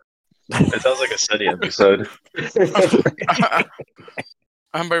 It sounds like a study episode.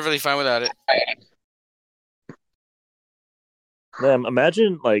 I'm perfectly fine without it. Man,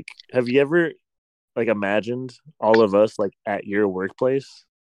 imagine have you ever imagined all of us at your workplace?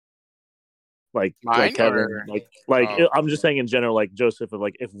 Mine, Kevin, or... I'm just saying in general, Joseph,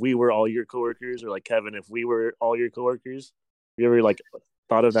 if we were all your coworkers, or Kevin, if we were all your coworkers. Have you ever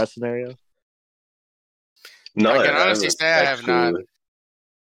thought of that scenario? No, I can honestly say I have not.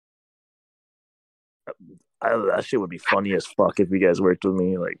 That shit would be funny as fuck if you guys worked with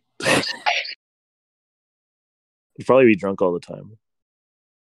me. You'd probably be drunk all the time.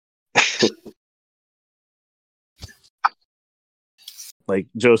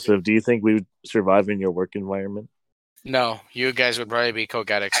 Joseph, do you think we would survive in your work environment? No, you guys would probably be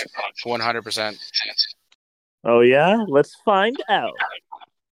coke addicts, 100%. Oh yeah, let's find out,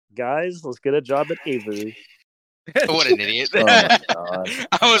 guys. Let's get a job at Avery. What an idiot! Oh my god!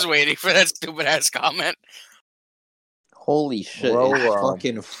 I was waiting for that stupid ass comment. Holy shit! Well, it's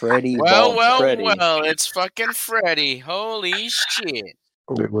fucking Freddy. Well, it's fucking Freddy. Holy shit!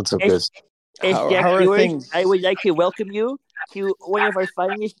 What's up, guys? How are things? I would like to welcome you to one of our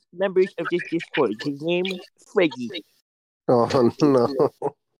finest members of this Discord. His name, Freddy. Oh no!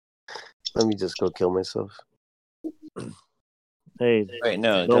 Let me just go kill myself. Hey, Right,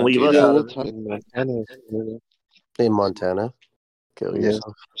 no, don't leave do us that. out of it. In Montana. In Montana, kill Yeah.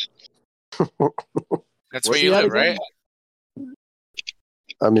 yourself. That's Where's where you he at live, again? right?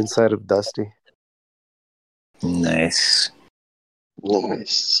 I'm inside of Dusty. Nice.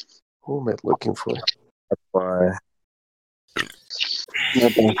 Nice. Who am I looking for? Bye. My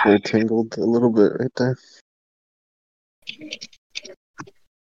back hair tingled a little bit right there.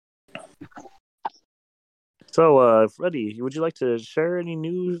 So, Freddie, would you like to share any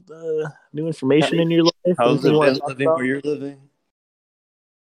new information in your life? How's Anything it you wanna been talk living about? where you're living?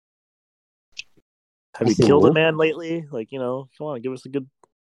 Have you killed a man lately? Come on, give us a good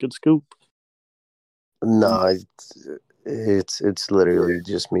scoop. No, it's literally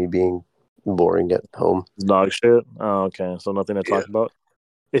just me being boring at home. Dog shit. Oh, okay. So nothing to talk about.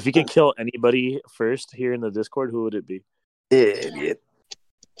 If you could kill anybody first here in the Discord, who would it be? Idiot.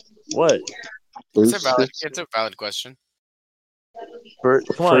 What? It's a valid question. First,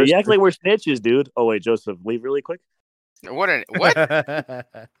 Come on, you act like we're snitches, dude. Oh wait, Joseph, leave really quick. What?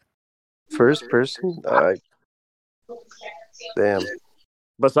 first person. Damn.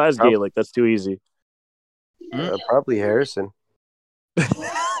 Besides Gaelic, that's too easy. Probably Harrison.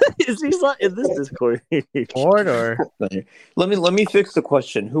 Is he not in this Discord? Or Let me fix the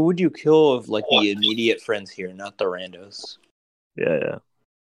question. Who would you kill of the immediate friends here, not the randos? Yeah.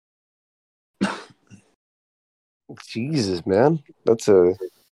 Jesus, man.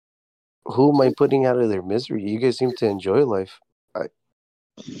 Who am I putting out of their misery? You guys seem to enjoy life.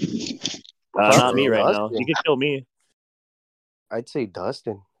 Not me right Dustin. now. You can kill me. I'd say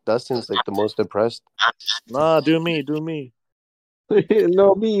Dustin. Dustin's the most depressed. Nah, do me.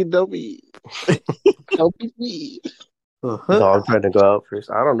 No, me. Don't be me. No, I'm trying to go out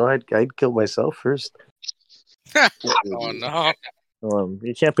first. I don't know. I'd kill myself first. Oh no!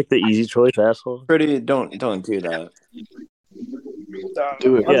 You can't pick the easy choice, asshole. Pretty, don't do that.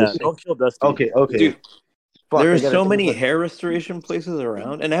 Do it. Yeah, don't kill Dusty. Okay. Dude, Fuck, there I are gotta so think many about- hair restoration places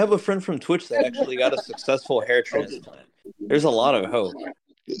around, and I have a friend from Twitch that actually got a successful hair transplant. There's a lot of hope.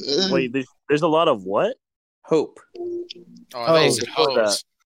 Wait, there's a lot of what? Hope. Oh, they said hoes.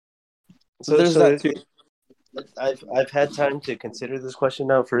 So there's that too. I've had time to consider this question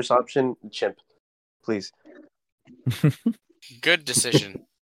now. First option, Chimp. Please. Good decision.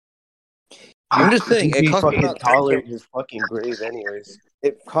 I'm just saying, He'd it be costs fucking about taller in his fucking grave anyways.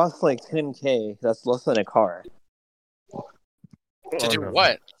 It costs like $10K. That's less than a car To do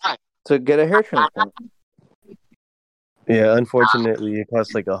what? to get a hair transplant. Yeah, unfortunately, it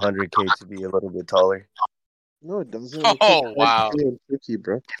costs like $100K to be a little bit taller. No, it doesn't. Oh, wow. Turkey,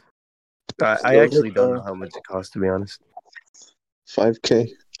 bro. I actually don't know how much it costs, to be honest. 5K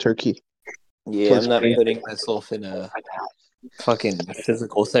turkey. Yeah, Plus I'm not pay. putting myself in a fucking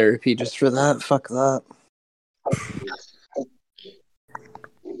physical therapy just for that. Fuck that.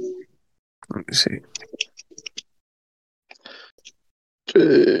 Let me see.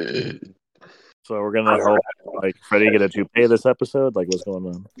 So we're gonna help like Freddie get a toupee this episode. Like, what's going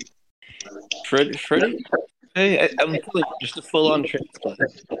on? Freddie? Hey, I'm telling you, just a full-on transplant.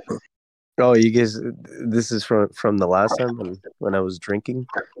 Oh, you guys, this is from the last time when I was drinking.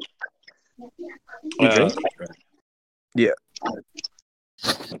 You drink? Yeah.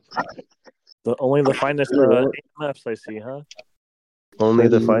 Only the finest AMFs I see, huh? Only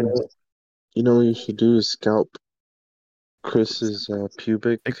the finest. You know what you should do is scalp Chris's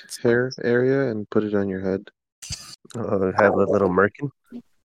pubic hair area and put it on your head. Have a little merkin.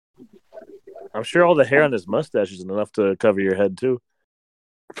 I'm sure all the hair on his mustache is enough to cover your head too.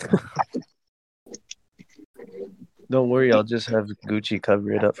 Don't worry, I'll just have Gucci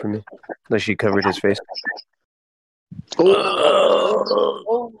cover it up for me. Like she covered his face.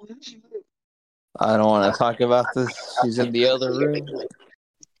 I don't want to talk about this. She's in the other room.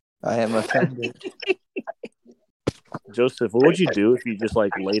 I am offended. Joseph, what would you do if you just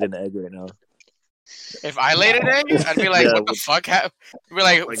like laid an egg right now? If I laid an egg, I'd be like, "What the fuck?" I'd be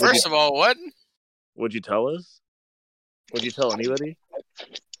like, first of all, what? Would you tell us? Would you tell anybody?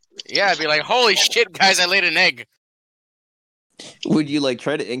 Yeah, I'd be like, "Holy shit, guys! I laid an egg." Would you like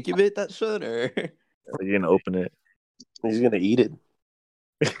try to incubate that shit, or you're gonna open it? He's gonna eat it.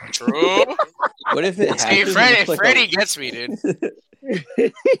 True. What if it See, happens? Freddie gets me, dude.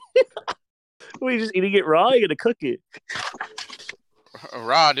 Well, you just eating it raw? You gonna cook it?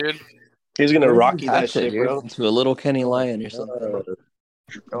 Raw, dude. He's gonna rocky that shit, bro. Into a little Kenny Lion or something.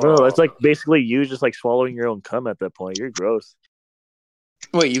 Bro, it's like basically you just like swallowing your own cum at that point. You're gross.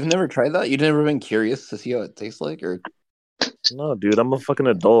 Wait, you've never tried that? You've never been curious to see how it tastes like, or? No, dude, I'm a fucking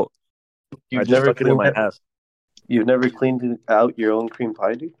adult. I just fuck it in my ass. You've never cleaned out your own cream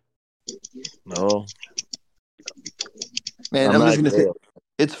pie, dude? No. Man, I'm just gonna say,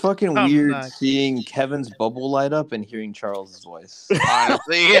 it's fucking weird seeing Kevin's bubble light up and hearing Charles' voice.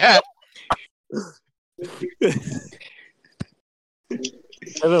 Honestly, yeah.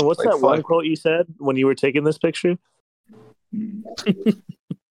 Kevin, what's that one quote you said when you were taking this picture?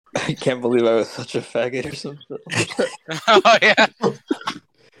 I can't believe I was such a faggot or something. Oh, yeah.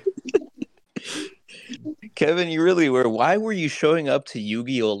 Kevin, you really were. Why were you showing up to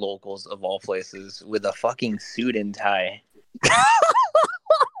Yu-Gi-Oh! Locals of all places with a fucking suit and tie?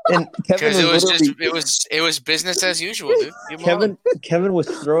 And Kevin it was business as usual, dude. Kevin was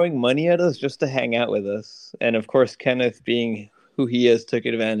throwing money at us just to hang out with us, and of course, Kenneth, being who he is, took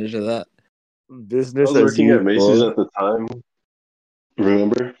advantage of that. Business I was working at Macy's at the time.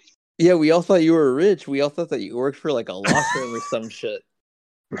 Remember? Yeah, we all thought you were rich. We all thought that you worked for like a law firm or some shit.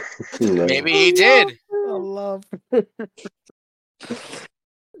 No. Maybe he did. I love.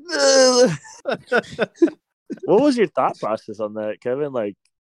 What was your thought process on that, Kevin? Like,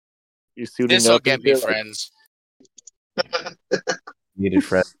 you suiting This'll up? get me friends. Needed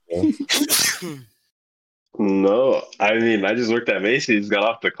friends. No, I mean, I just worked at Macy's, got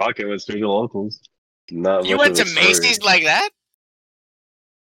off the clock, and went straight to locals. Not You much went of to a story. Macy's like that?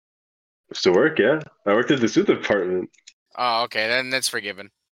 To work, yeah. I worked at the suit department. Oh, okay, then that's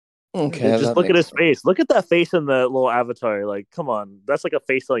forgiven. Okay, just look at his face. Look at that face in the little avatar. Like, come on, that's like a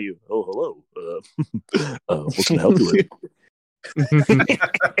face on you. Oh, hello. What can I help you with?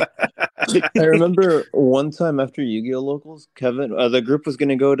 I remember one time after Yu-Gi-Oh! Locals, Kevin, the group was going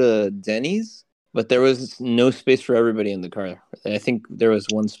to go to Denny's, but there was no space for everybody in the car. I think there was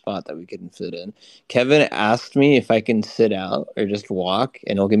one spot that we couldn't fit in. Kevin asked me if I can sit out or just walk,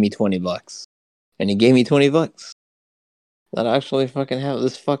 and he'll give me $20. And he gave me $20. That actually fucking happened.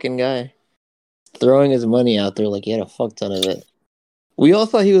 This fucking guy throwing his money out there like he had a fuck ton of it. We all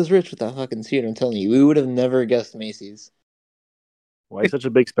thought he was rich with that fucking suit. I'm telling you, we would have never guessed Macy's. Why such a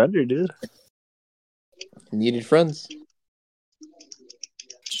big spender, dude? Needed friends.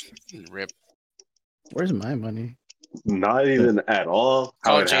 Rip. Where's my money? Not even at all.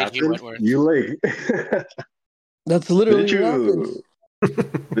 How it happened. You like? That's literally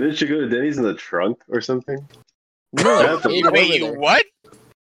didn't you go to Denny's in the trunk or something? No, wait, you what?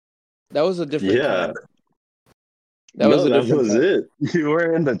 That was a different. Yeah. Time. That was it. You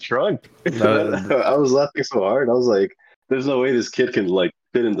were in the trunk. I was laughing so hard. I was like, "There's no way this kid can like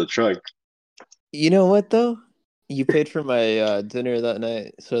fit in the trunk." You know what though? You paid for my dinner that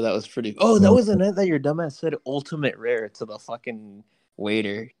night, so that was pretty. Oh, that was the night that your dumbass said "ultimate rare" to the fucking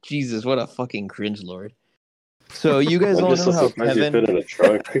waiter. Jesus, what a fucking cringe lord. So you guys all know how Kevin fit in the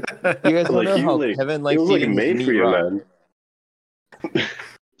trunk. You guys all know how Kevin likes eating made meat for you, raw. man.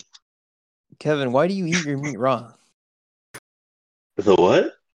 Kevin, why do you eat your meat raw? The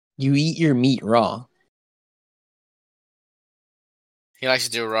what? You eat your meat raw. He likes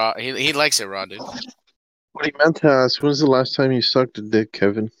to do raw. He likes it raw, dude. What he meant to ask, when's the last time you sucked a dick,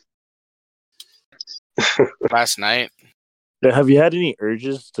 Kevin? Last night. Have you had any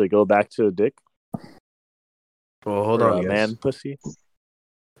urges to go back to a dick? Well, hold Or on, a guys. man pussy?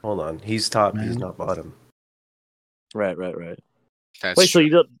 Hold on. He's top. Man. He's not bottom. Right. That's Wait, true.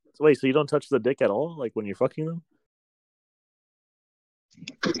 so you don't touch the dick at all, like when you're fucking them?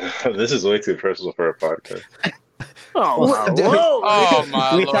 This is way too personal for a podcast. Oh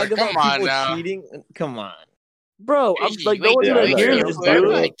my we lord! talk about Come on people now. cheating. Come on. Bro, I'm like, no one's Yeah, gonna I'm not hear gonna this, fuck dude.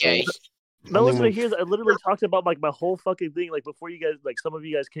 with gay. No one's gonna hear this. I literally talked about like my whole fucking thing. Like before you guys, like some of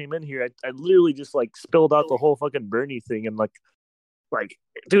you guys came in here, I literally just like spilled out the whole fucking Bernie thing and like,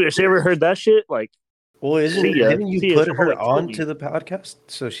 dude, has she ever heard that shit? Like, Well, See ya. didn't you See ya. put She'll her probably kill on me. to the podcast?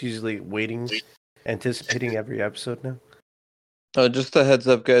 So she's like waiting, anticipating every episode now. Oh, just a heads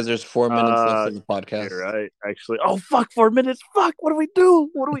up, guys. There's 4 minutes left of the podcast. You're right, actually. Oh fuck, 4 minutes. Fuck, what do we do?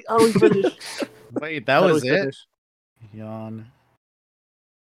 How do we finish? Wait, that How do was we it? finish? Yawn.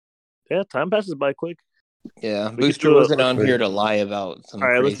 Yeah, time passes by quick. Yeah, We could Booster do a- wasn't on here to lie about some. All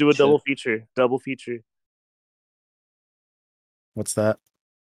right, let's crazy do a double shit. feature. Double feature. What's that?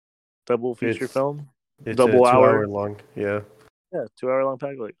 Double feature It's- film. It's Double a 2 hour. hour long. Yeah. Yeah, 2 hour long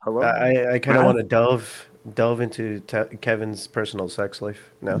pack. Like, hello. I kind of Math? want to delve into Kevin's personal sex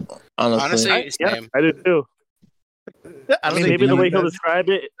life now. Honestly, Honestly, Yeah, same. I do too. I I mean, maybe the way he'll describe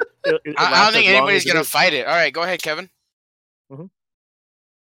it. I don't think anybody's gonna fight it. All right, go ahead, Kevin.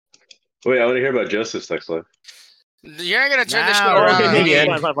 Wait, I want to hear about Joseph's sex life. You're not gonna turn this shit Now, around. Okay, on maybe.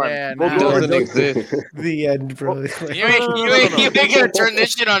 me. Fine. Yeah, We'll now. go over doesn't Joseph. exist. The end, bro. You ain't gonna turn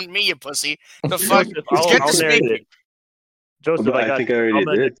this shit on me, you pussy. The fuck? Joseph, Get I'll to narrate speaking. it. Joseph, But I I got think you. I already I'm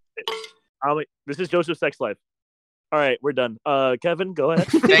gonna- did. This is Joseph's sex life. All right, we're done. Kevin, go ahead.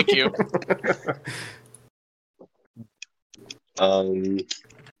 Thank you.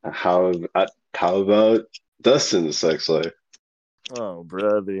 How about Dustin's sex life? Oh,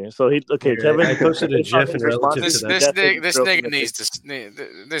 brother. So Here, Kevin. I posted a based on GIF his in relative responses, to This that. this nigga needs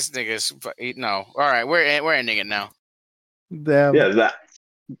to. This nigga's no. All right, we're ending it now. Damn. Yeah, that.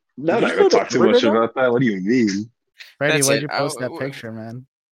 No, Did I'm you not gonna say talk the too word much now? about that. What do you mean? Freddie, That's why'd it. you post that picture, man?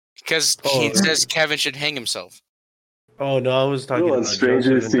 Because Oh. he says Kevin should hang himself. Oh no, I was talking You want about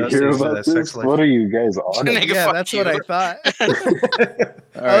strangers Joseph and to hear Dustin's about sex this? life. What are you guys on? Nigga, Yeah, fuck that's you. what I thought.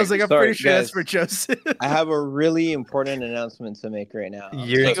 All I was right, like, I'm sorry, pretty sure that's guys. for Joseph. I have a really important announcement to make right now.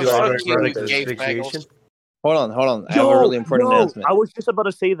 You're Nigga, into fuck you, autoerotic gay asphyxiation? Hold on. I have a really important announcement. I was just about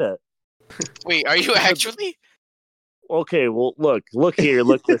to say that. Wait, are you actually? Okay, well, look here,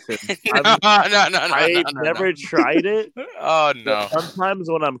 listen. No. I've never tried it. Oh But no. sometimes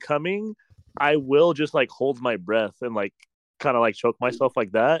when I'm coming, I will just like hold my breath and like kind of like choke myself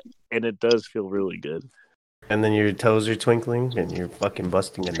like that, and it does feel really good. And then your toes are twinkling and you're fucking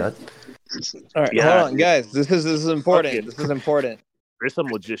busting a nut. All right, Yeah. hold on, guys. This is important. Fuck it. This is important. There's some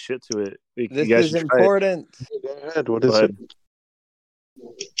legit shit to it. You This guys is should try it. important. Go ahead. What Go is ahead. it?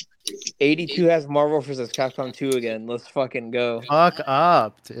 82 has Marvel vs. Capcom 2 again. Let's fucking go. Fuck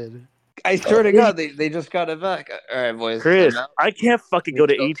up, dude. I swear to God, they just got it back. All right, boys. Chris, I'm out. I can't fucking go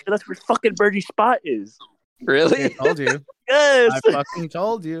to 82. That's where fucking Birdie's spot is. I Really? told you. Yes. I fucking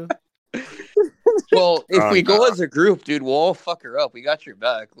told you. Well, if Oh, we go no. as a group, dude, we'll all fuck her up. We got your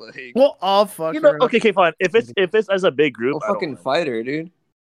back. Like, Well, I'll fuck You know, her up. okay, fine. If it's as a big group, we'll I don't fucking mind. fight her, dude.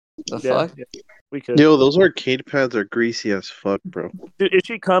 The Yeah, fuck? yeah, we could. Yo, those arcade pads are greasy as fuck, bro. Dude, if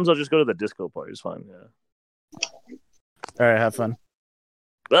she comes, I'll just go to the disco party. It's fine. Yeah. All right, have fun.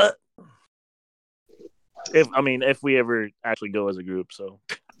 But if we ever actually go as a group, so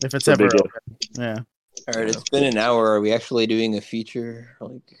If it's a ever big deal. open. Yeah. All right, it's been an hour. Are we actually doing a feature,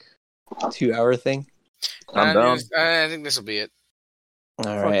 like 2-hour thing? I'm down. I think this will be it.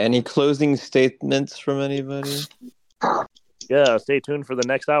 All right. Any closing statements from anybody? Yeah, stay tuned for the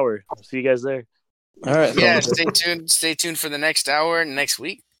next hour. See you guys there. All right. Yeah, sounds good. stay tuned for the next hour next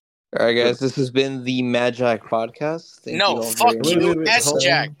week. All right, guys. This has been the Magi Podcast. Thank you No, all fuck very you, much. S hold on.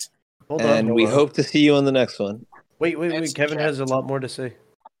 jacked. Hold And on. we hope to see you on the next one. Wait. That's Kevin has a correct. lot more to say.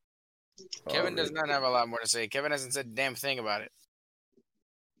 Kevin Oh, does not have a lot more to say. Kevin hasn't said a damn thing about it.